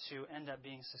how to end up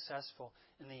being successful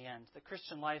in the end. The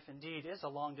Christian life, indeed, is a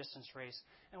long-distance race,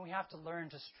 and we have to learn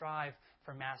to strive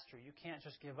for mastery. You can't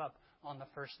just give up on the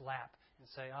first lap and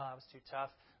say, oh, that was too tough.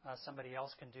 Somebody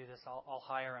else can do this. I'll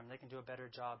hire them. They can do a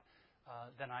better job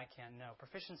than I can. No.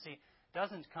 Proficiency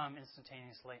doesn't come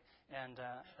instantaneously, and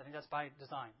I think that's by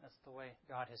design. That's the way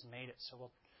God has made it.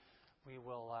 So we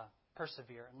will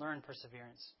persevere and learn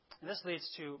perseverance. And this leads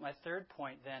to my third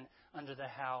point then under the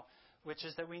how, which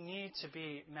is that we need to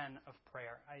be men of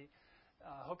prayer. I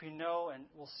hope you know, and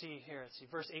we'll see here. Let's see,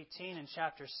 verse 18 in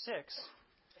chapter 6.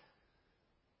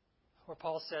 where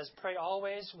Paul says, "Pray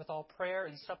always with all prayer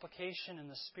and supplication in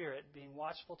the Spirit, being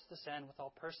watchful to this end with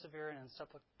all perseverance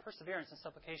and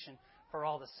supplication for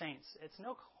all the saints." It's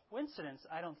no coincidence,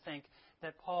 I don't think,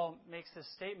 that Paul makes this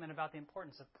statement about the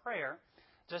importance of prayer.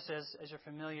 Just as you're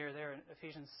familiar there in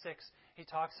Ephesians 6, he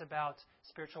talks about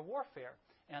spiritual warfare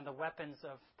and the weapons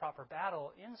of proper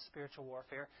battle in spiritual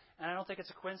warfare. And I don't think it's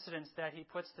a coincidence that he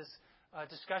puts this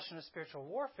discussion of spiritual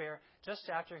warfare just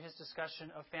after his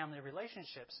discussion of family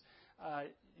relationships.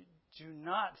 Do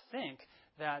not think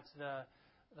that the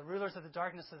rulers of the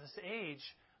darkness of this age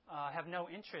have no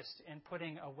interest in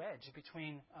putting a wedge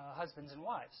between husbands and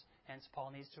wives. Hence,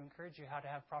 Paul needs to encourage you how to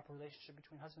have proper relationship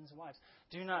between husbands and wives.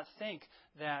 Do not think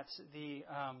that the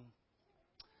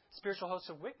spiritual hosts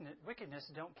of wickedness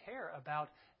don't care about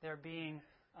there being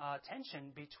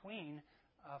tension between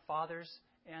fathers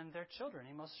and their children.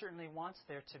 He most certainly wants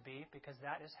there to be, because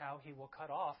that is how he will cut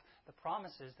off the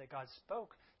promises that God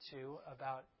spoke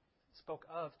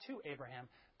of to Abraham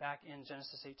back in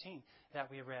Genesis 18 that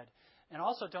we read. And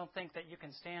also don't think that you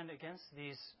can stand against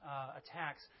these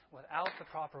attacks without the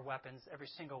proper weapons, every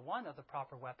single one of the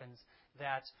proper weapons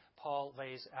that Paul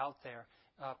lays out there,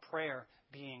 prayer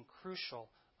being crucial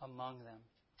among them.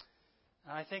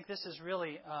 And I think this is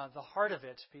really the heart of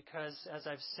it, because, as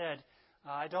I've said,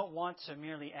 I don't want to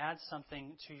merely add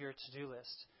something to your to-do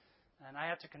list. And I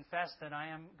have to confess that I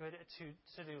am good at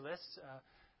to-do lists,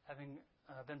 having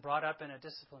been brought up in a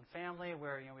disciplined family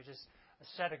where we just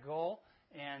set a goal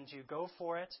and you go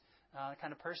for it. The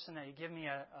kind of person that you give me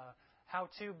a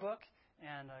how-to book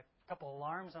and a couple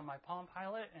alarms on my Palm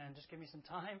Pilot and just give me some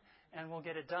time and we'll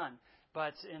get it done.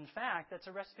 But in fact, that's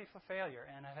a recipe for failure.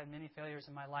 And I've had many failures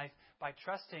in my life by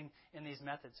trusting in these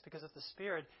methods. Because if the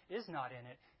Spirit is not in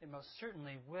it, it most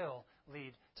certainly will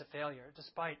lead to failure,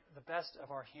 despite the best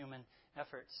of our human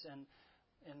efforts. And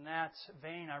in that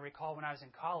vein, I recall when I was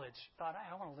in college, thought,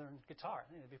 I want to learn guitar.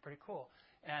 I think it'd be pretty cool.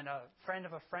 And a friend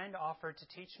of a friend offered to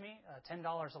teach me $10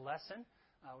 a lesson,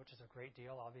 which is a great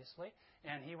deal, obviously.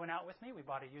 And he went out with me. We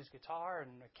bought a used guitar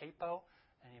and a capo.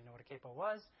 I didn't even know what a capo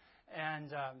was.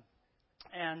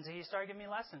 And he started giving me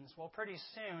lessons. Well, pretty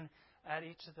soon, at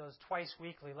each of those twice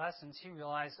weekly lessons, he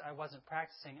realized I wasn't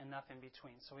practicing enough in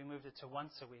between. So we moved it to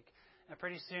once a week. And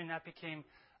pretty soon that became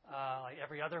like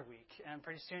every other week. And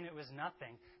pretty soon it was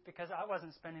nothing, because I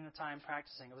wasn't spending the time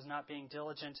practicing. It was not being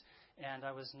diligent, and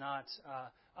I was not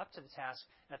up to the task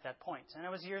at that point. And it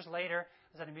was years later, I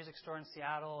was at a music store in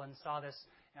Seattle and saw this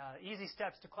Easy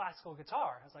Steps to Classical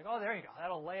Guitar. I was like, oh, there you go.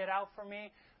 That'll lay it out for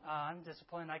me. I'm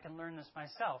disciplined. I can learn this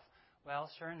myself. Well,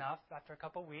 sure enough, after a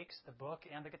couple of weeks, the book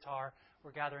and the guitar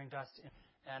were gathering dust.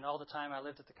 And all the time I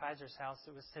lived at the Kaiser's house,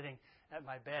 it was sitting at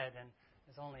my bed. And it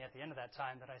was only at the end of that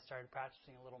time that I started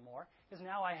practicing a little more. Because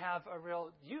now I have a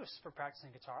real use for practicing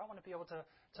guitar. I want to be able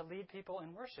to lead people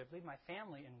in worship, lead my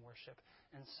family in worship.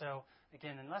 And so,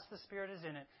 again, unless the Spirit is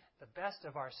in it, the best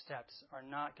of our steps are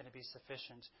not going to be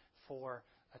sufficient for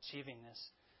achieving this.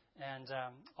 And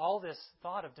all this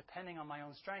thought of depending on my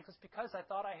own strength was because I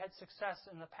thought I had success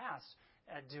in the past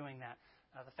at doing that.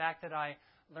 The fact that I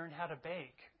learned how to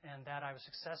bake and that I was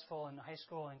successful in high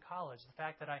school and college, the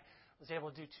fact that I was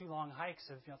able to do 2 long hikes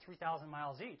of 3,000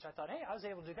 miles each, I thought, hey, I was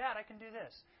able to do that, I can do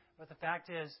this. But the fact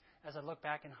is, as I look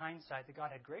back in hindsight, that God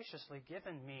had graciously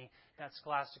given me that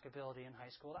scholastic ability in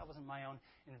high school. That wasn't my own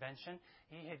invention.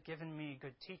 He had given me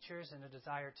good teachers and a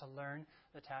desire to learn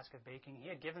the task of baking. He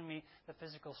had given me the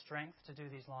physical strength to do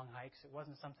these long hikes. It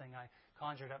wasn't something I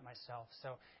conjured up myself.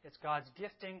 So it's God's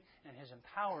gifting and His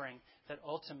empowering that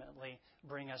ultimately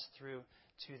bring us through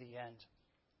to the end.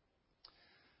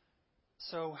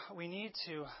 So we need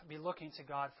to be looking to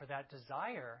God for that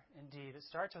desire. Indeed, it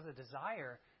starts with a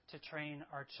desire to train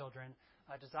our children,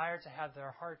 a desire to have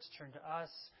their hearts turn to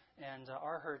us and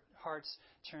our hearts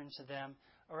turn to them,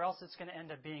 or else it's going to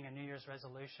end up being a New Year's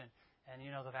resolution. And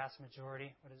the vast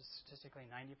majority, what is statistically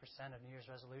 90% of New Year's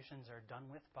resolutions are done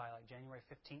with by like January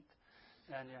 15th.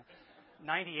 And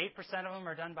 98% of them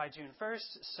are done by June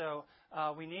 1st. So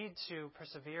we need to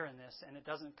persevere in this, and it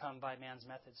doesn't come by man's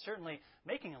methods. Certainly,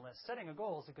 making a list, setting a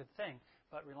goal is a good thing,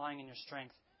 but relying on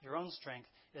your own strength,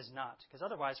 is not. Because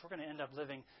otherwise, we're going to end up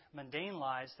living mundane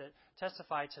lives that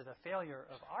testify to the failure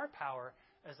of our power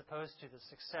as opposed to the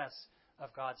success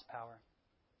of God's power.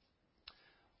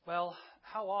 Well,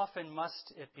 how often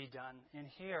must it be done? And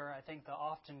here, I think the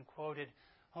often quoted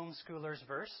homeschoolers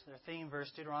verse, their theme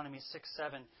verse, Deuteronomy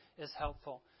 6:7, is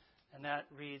helpful. And that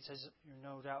reads, as you're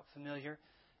no doubt familiar,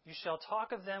 "You shall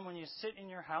talk of them when you sit in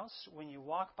your house, when you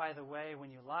walk by the way, when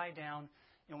you lie down,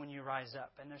 and when you rise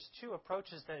up." And there's 2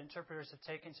 approaches that interpreters have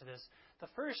taken to this. The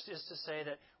first is to say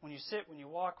that when you sit, when you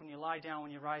walk, when you lie down,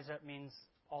 when you rise up means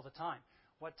all the time.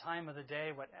 what time of the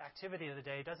day, what activity of the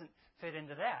day doesn't fit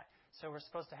into that. So we're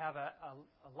supposed to have a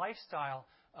lifestyle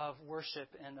of worship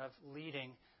and of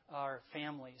leading our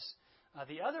families.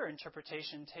 The other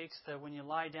interpretation takes the when you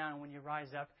lie down and when you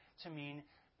rise up to mean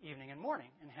evening and morning,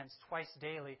 and hence twice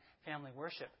daily family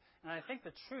worship. And I think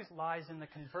the truth lies in the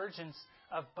convergence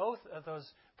of both of those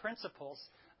principles.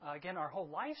 Again, our whole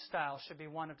lifestyle should be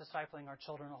one of discipling our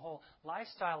children, a whole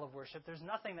lifestyle of worship. There's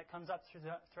nothing that comes up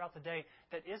throughout the day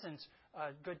that isn't a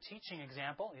good teaching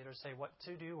example, either say what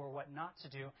to do or what not to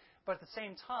do. But at the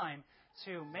same time,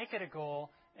 to make it a goal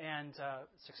and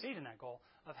succeed in that goal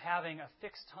of having a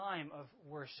fixed time of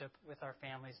worship with our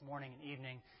families, morning and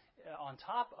evening, on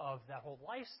top of that whole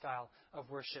lifestyle of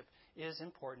worship is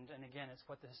important. And again, it's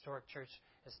what the historic church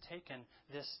has taken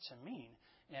this to mean.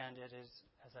 And it is,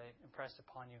 as I impressed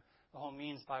upon you, the whole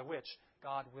means by which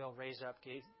God will raise up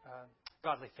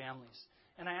godly families.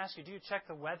 And I ask you, do you check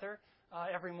the weather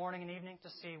every morning and evening to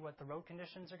see what the road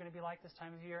conditions are going to be like this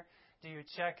time of year? Do you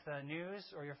check the news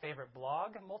or your favorite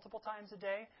blog multiple times a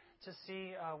day to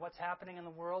see what's happening in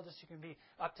the world, just so you can be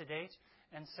up to date?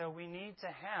 And so we need to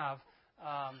have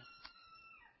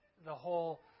the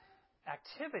whole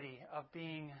activity of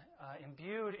being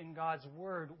imbued in God's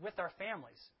Word with our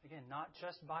families. Again, not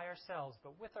just by ourselves,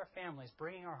 but with our families,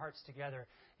 bringing our hearts together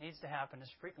needs to happen as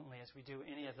frequently as we do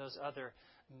any of those other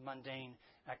mundane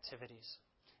activities.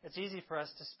 It's easy for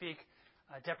us to speak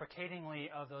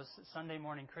deprecatingly of those Sunday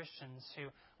morning Christians who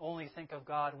only think of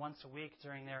God once a week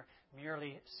during their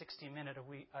merely 60-minute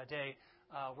a day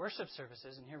worship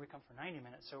services, and here we come for 90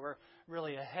 minutes, so we're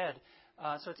really ahead.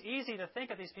 So it's easy to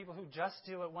think of these people who just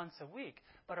do it once a week,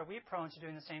 but are we prone to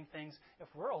doing the same things if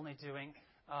we're only doing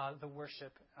the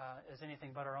worship as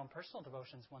anything but our own personal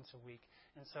devotions once a week?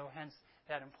 And so hence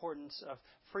that importance of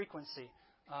frequency.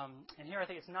 And here I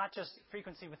think it's not just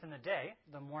frequency within the day,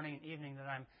 the morning and evening that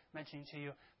I'm mentioning to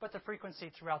you, but the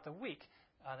frequency throughout the week.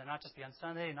 That not just be on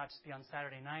Sunday, not just be on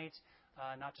Saturday night,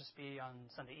 not just be on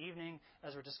Sunday evening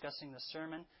as we're discussing the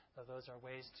sermon, though those are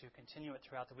ways to continue it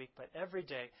throughout the week. But every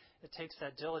day it takes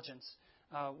that diligence.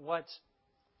 What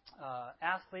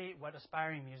athlete, what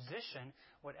aspiring musician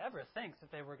would ever think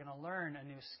that they were going to learn a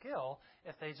new skill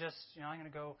if they just, I'm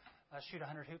going to go shoot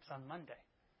 100 hoops on Monday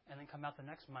and then come out the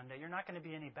next Monday? You're not going to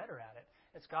be any better at it.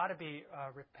 It's got to be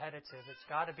repetitive. It's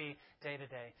got to be day to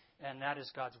day. And that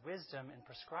is God's wisdom in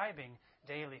prescribing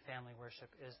daily family worship,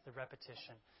 is the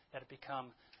repetition, that it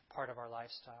become part of our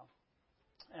lifestyle.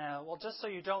 Well, just so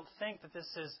you don't think that this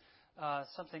is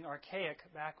something archaic,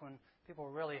 back when people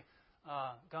were really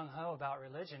gung-ho about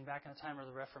religion, back in the time of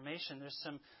the Reformation, there's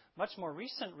some much more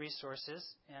recent resources,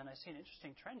 and I see an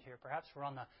interesting trend here. Perhaps we're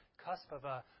on the cusp of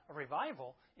a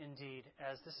revival, indeed,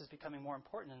 as this is becoming more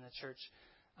important in the church.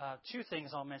 Two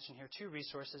things I'll mention here, two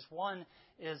resources. One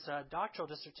is a doctoral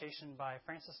dissertation by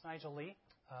Francis Nigel Lee,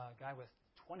 a guy with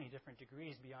 20 different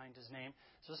degrees behind his name.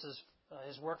 So this is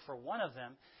his work for one of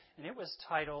them, and it was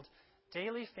titled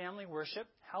Daily Family Worship,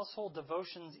 Household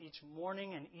Devotions Each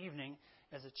Morning and Evening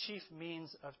as a Chief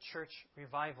Means of Church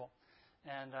Revival.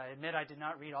 And I admit I did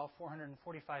not read all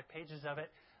 445 pages of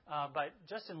it, but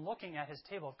just in looking at his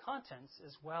table of contents,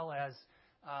 as well as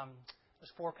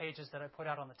there's 4 pages that I put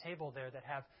out on the table there that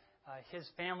have his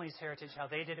family's heritage, how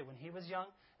they did it when he was young,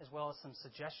 as well as some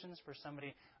suggestions for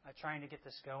somebody trying to get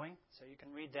this going. So you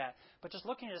can read that. But just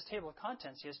looking at his table of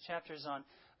contents, he has chapters on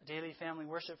daily family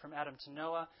worship from Adam to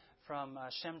Noah, from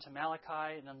Shem to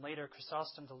Malachi, and then later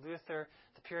Chrysostom to Luther,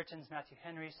 the Puritans, Matthew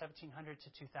Henry, 1700 to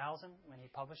 2000 when he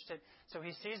published it. So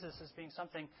he sees this as being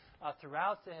something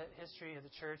throughout the history of the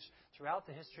church, throughout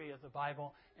the history of the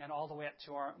Bible, and all the way up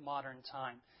to our modern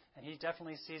time. And he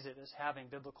definitely sees it as having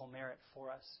biblical merit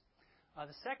for us.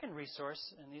 The second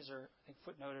resource, and these are, I think,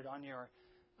 footnoted on your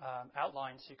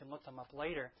outline so you can look them up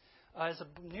later, is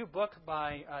a new book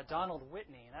by Donald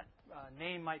Whitney. And that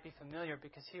name might be familiar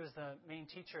because he was the main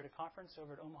teacher at a conference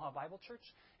over at Omaha Bible Church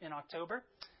in October.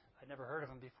 I'd never heard of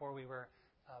him before we were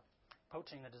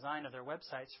poaching the design of their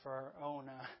websites for our own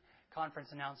conference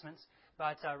announcements.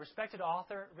 But respected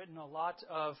author, written a lot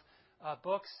of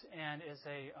books and is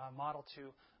a model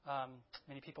to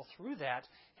many people through that.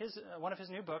 One of his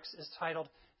new books is titled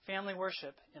Family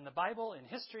Worship in the Bible, in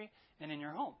History, and in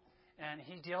Your Home. And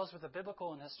he deals with the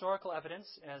biblical and historical evidence,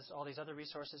 as all these other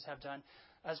resources have done,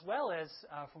 as well as,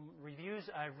 from reviews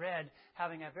I read,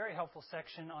 having a very helpful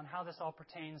section on how this all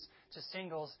pertains to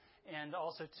singles and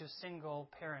also to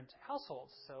single-parent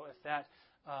households. So if that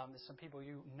is some people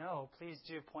you know, please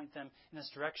do point them in this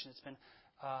direction. It's been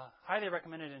highly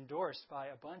recommended and endorsed by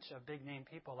a bunch of big-name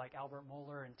people like Albert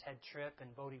Mohler and Ted Tripp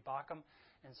and Bodie Baucham.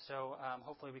 And so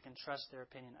hopefully we can trust their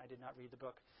opinion. I did not read the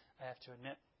book, I have to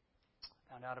admit.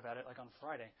 Found out about it like on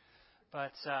Friday.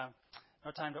 But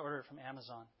no time to order it from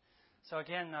Amazon. So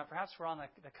again, perhaps we're on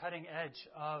the cutting edge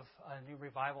of a new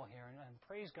revival here, and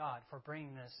praise God for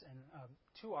bringing this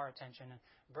to our attention and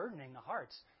burdening the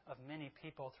hearts of many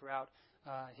people throughout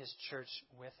His church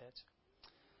with it.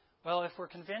 Well, if we're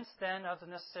convinced then of the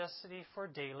necessity for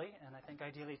daily, and I think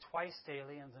ideally twice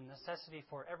daily, and the necessity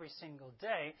for every single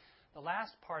day, the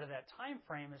last part of that time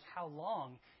frame is how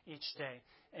long each day.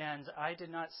 And I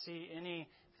did not see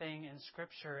anything in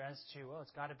Scripture as to, well,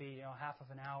 it's got to be half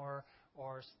of an hour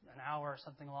or an hour,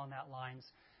 something along that lines.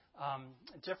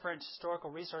 Different historical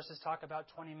resources talk about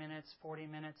 20 minutes, 40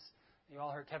 minutes. You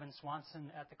all heard Kevin Swanson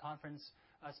at the conference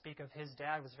speak of his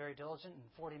dad was very diligent and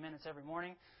 40 minutes every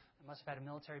morning. He must have had a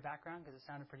military background because it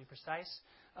sounded pretty precise.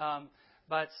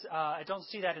 But I don't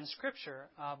see that in Scripture.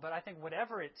 But I think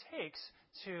whatever it takes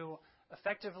to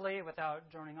effectively, without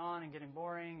droning on and getting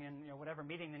boring, and whatever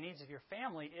meeting the needs of your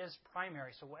family is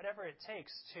primary. So whatever it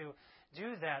takes to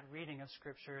do that reading of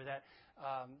Scripture, that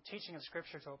teaching of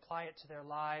Scripture, to apply it to their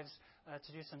lives,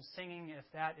 to do some singing if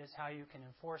that is how you can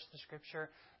enforce the Scripture,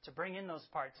 to bring in those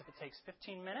parts. If it takes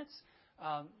 15 minutes,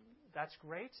 that's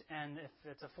great. And if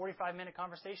it's a 45-minute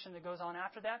conversation that goes on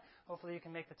after that, hopefully you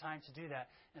can make the time to do that.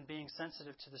 And being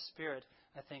sensitive to the Spirit,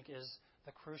 I think, is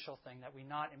the crucial thing, that we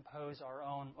not impose our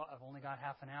own, well, I've only got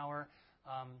half an hour.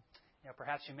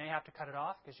 Perhaps you may have to cut it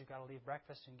off because you've got to leave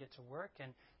breakfast and get to work, and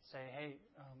say, hey,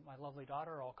 my lovely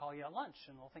daughter, I'll call you at lunch,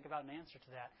 and we'll think about an answer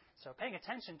to that. So paying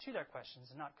attention to their questions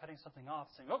and not cutting something off,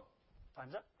 saying, oh,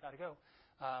 time's up, got to go,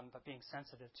 but being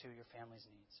sensitive to your family's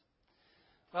needs.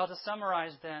 Well, to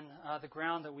summarize then the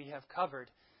ground that we have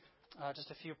covered, just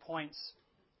a few points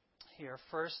here.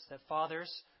 First, that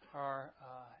fathers are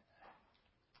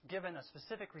given a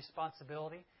specific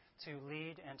responsibility to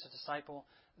lead and to disciple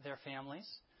their families.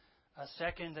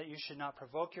 Second, that you should not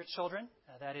provoke your children.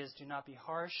 That is, do not be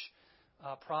harsh,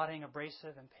 prodding,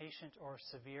 abrasive, impatient, or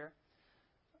severe.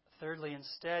 Thirdly,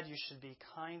 instead, you should be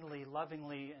kindly,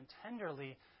 lovingly, and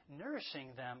tenderly nourishing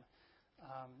them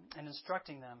and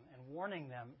instructing them and warning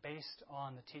them based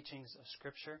on the teachings of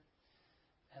Scripture.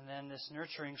 And then this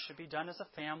nurturing should be done as a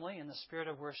family in the spirit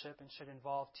of worship and should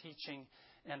involve teaching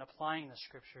and applying the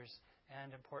Scriptures.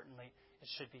 And importantly, it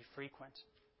should be frequent.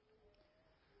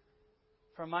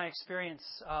 From my experience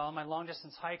on my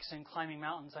long-distance hikes and climbing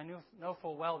mountains, I know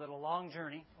full well that a long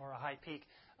journey or a high peak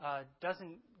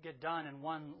doesn't get done in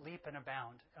one leap and a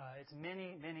bound. It's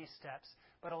many, many steps.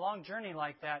 But a long journey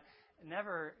like that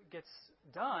never gets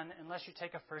done unless you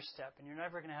take a first step. And you're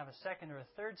never going to have a second or a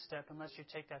third step unless you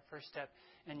take that first step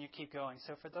and you keep going.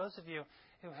 So for those of you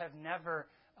who have never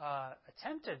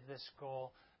attempted this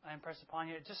goal, I impress upon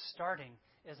you, just starting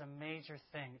is a major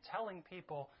thing. Telling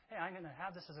people, hey, I'm going to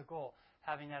have this as a goal.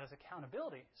 Having that as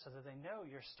accountability so that they know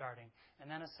you're starting. And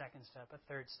then a second step, a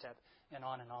third step, and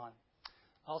on and on.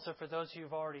 Also, for those who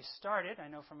have already started, I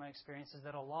know from my experiences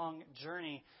that a long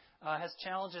journey has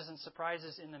challenges and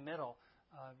surprises in the middle.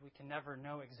 We can never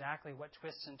know exactly what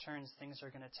twists and turns things are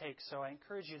going to take. So I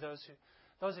encourage you, those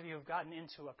of you who have gotten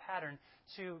into a pattern,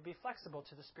 to be flexible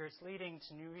to the Spirit's leading,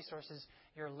 to new resources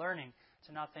you're learning,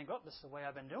 to not think, oh, this is the way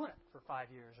I've been doing it for 5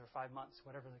 years or 5 months,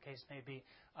 whatever the case may be,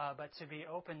 but to be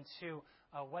open to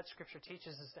what Scripture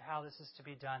teaches as to how this is to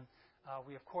be done.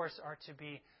 We, of course, are to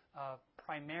be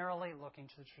primarily looking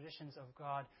to the traditions of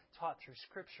God taught through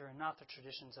Scripture and not the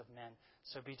traditions of men.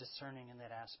 So be discerning in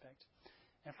that aspect.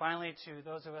 And finally, to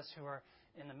those of us who are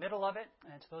in the middle of it,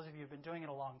 and to those of you who have been doing it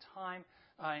a long time,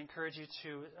 I encourage you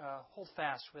to hold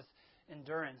fast with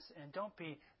endurance and don't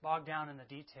be bogged down in the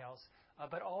details,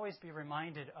 but always be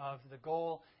reminded of the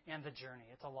goal and the journey.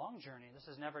 It's a long journey. This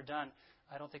is never done.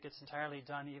 I don't think it's entirely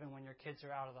done even when your kids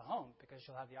are out of the home, because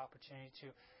you'll have the opportunity to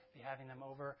be having them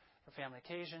over for family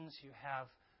occasions. You have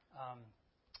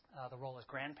the role as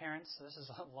grandparents, so this is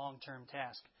a long-term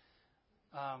task.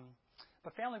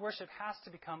 But family worship has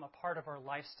to become a part of our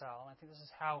lifestyle. And I think this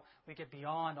is how we get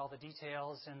beyond all the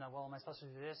details and, well, am I supposed to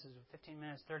do this? Is it 15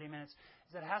 minutes, 30 minutes?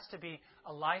 Is that it has to be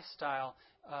a lifestyle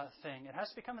thing. It has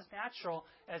to become as natural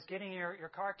as getting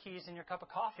your car keys and your cup of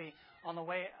coffee on the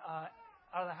way out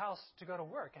of the house to go to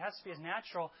work. It has to be as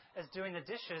natural as doing the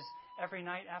dishes every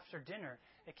night after dinner.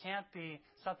 It can't be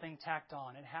something tacked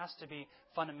on. It has to be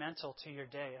fundamental to your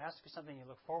day. It has to be something you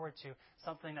look forward to,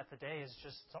 something that the day is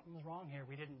just, something's wrong here,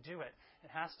 we didn't do it. It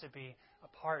has to be a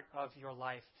part of your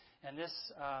life. And this,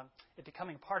 it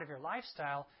becoming part of your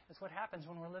lifestyle is what happens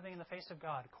when we're living in the face of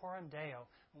God, coram Deo.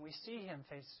 When we see Him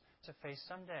face to face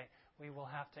someday, we will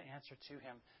have to answer to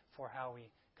Him for how we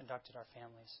conducted our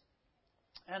families.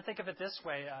 And think of it this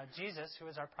way, Jesus, who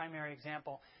is our primary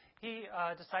example, He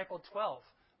discipled 12,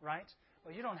 right?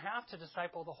 Well, you don't have to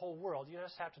disciple the whole world. You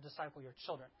just have to disciple your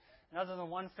children. And other than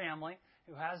one family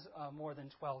who has more than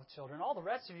 12 children, all the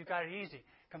rest of you got it easy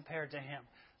compared to him.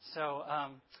 So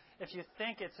if you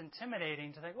think it's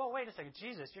intimidating to think, well, wait a second,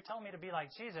 Jesus, you're telling me to be like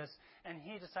Jesus, and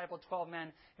he discipled 12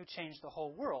 men who changed the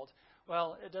whole world.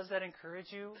 Well, does that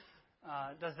encourage you?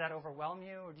 Does that overwhelm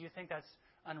you? Or do you think that's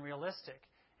unrealistic?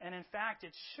 And in fact,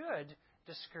 it should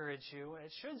discourage you.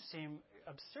 It should seem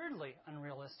absurdly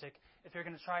unrealistic if you're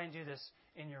going to try and do this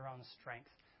in your own strength,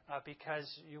 because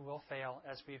you will fail,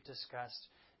 as we've discussed.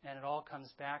 And it all comes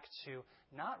back to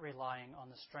not relying on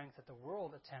the strength that the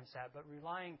world attempts at, but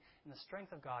relying in the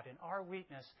strength of God. In our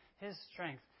weakness, His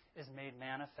strength is made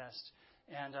manifest.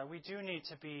 And we do need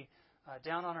to be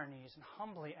down on our knees and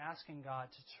humbly asking God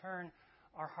to turn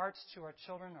our hearts to our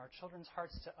children's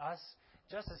hearts to us,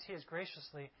 just as He has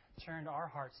graciously turned our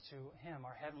hearts to Him,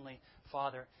 our Heavenly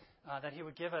Father, that He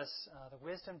would give us the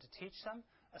wisdom to teach them,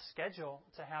 a schedule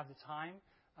to have the time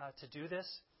to do this,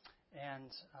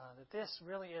 and that this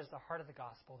really is the heart of the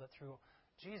gospel, that through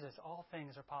Jesus all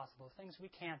things are possible, things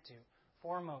we can't do,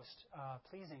 foremost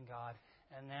pleasing God,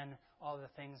 and then all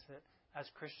the things that as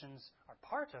Christians are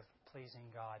part of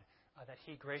pleasing God, that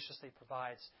He graciously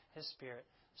provides His Spirit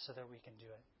so that we can do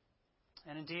it.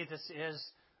 And indeed, this is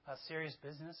a serious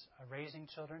business, raising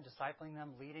children, discipling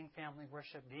them, leading family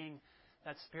worship, being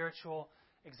that spiritual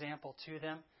example to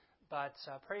them. But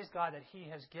praise God that He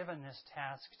has given this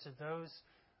task to those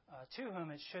to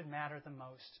whom it should matter the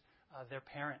most, their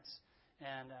parents.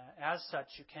 And as such,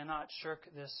 you cannot shirk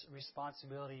this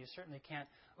responsibility. You certainly can't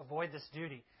avoid this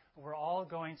duty. We're all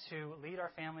going to lead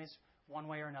our families one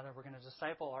way or another. We're going to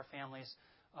disciple our families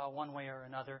one way or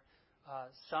another.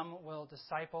 Some will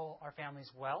disciple our families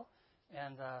well,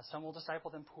 and some will disciple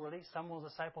them poorly. Some will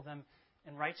disciple them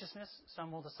in righteousness.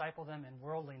 Some will disciple them in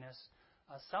worldliness.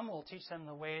 Some will teach them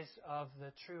the ways of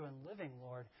the true and living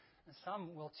Lord, and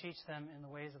some will teach them in the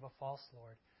ways of a false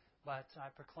Lord. But I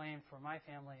proclaim for my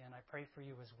family, and I pray for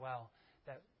you as well,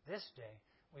 that this day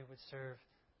we would serve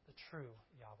the true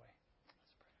Yahweh.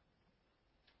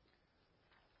 Let's pray.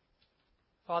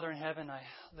 Father in heaven, I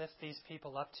lift these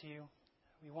people up to you.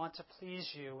 We want to please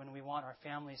you, and we want our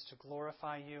families to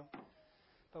glorify you.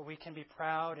 But we can be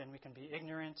proud, and we can be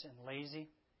ignorant and lazy.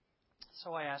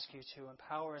 So I ask you to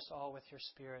empower us all with your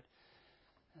Spirit.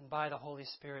 And by the Holy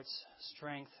Spirit's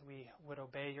strength, we would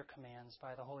obey your commands.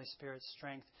 By the Holy Spirit's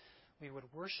strength, we would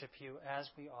worship you as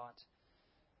we ought.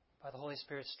 By the Holy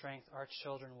Spirit's strength, our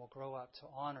children will grow up to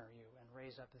honor you and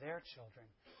raise up their children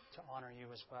to honor you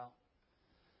as well.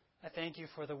 I thank you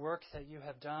for the work that you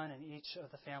have done in each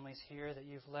of the families here, that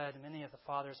you've led many of the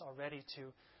fathers already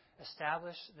to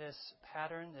establish this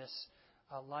pattern, this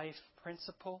life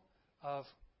principle of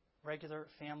regular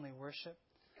family worship.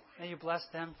 May you bless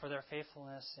them for their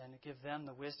faithfulness and give them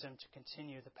the wisdom to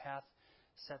continue the path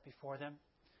set before them.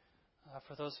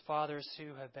 For those fathers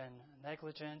who have been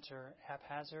negligent or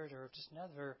haphazard or just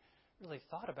never really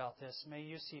thought about this, may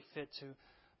you see fit to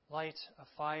light a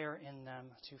fire in them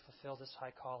to fulfill this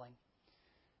high calling.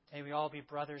 May we all be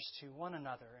brothers to one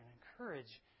another and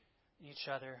encourage each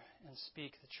other and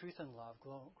speak the truth in love,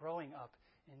 growing up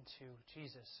into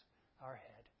Jesus, our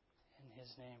head. In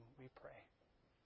His name we pray.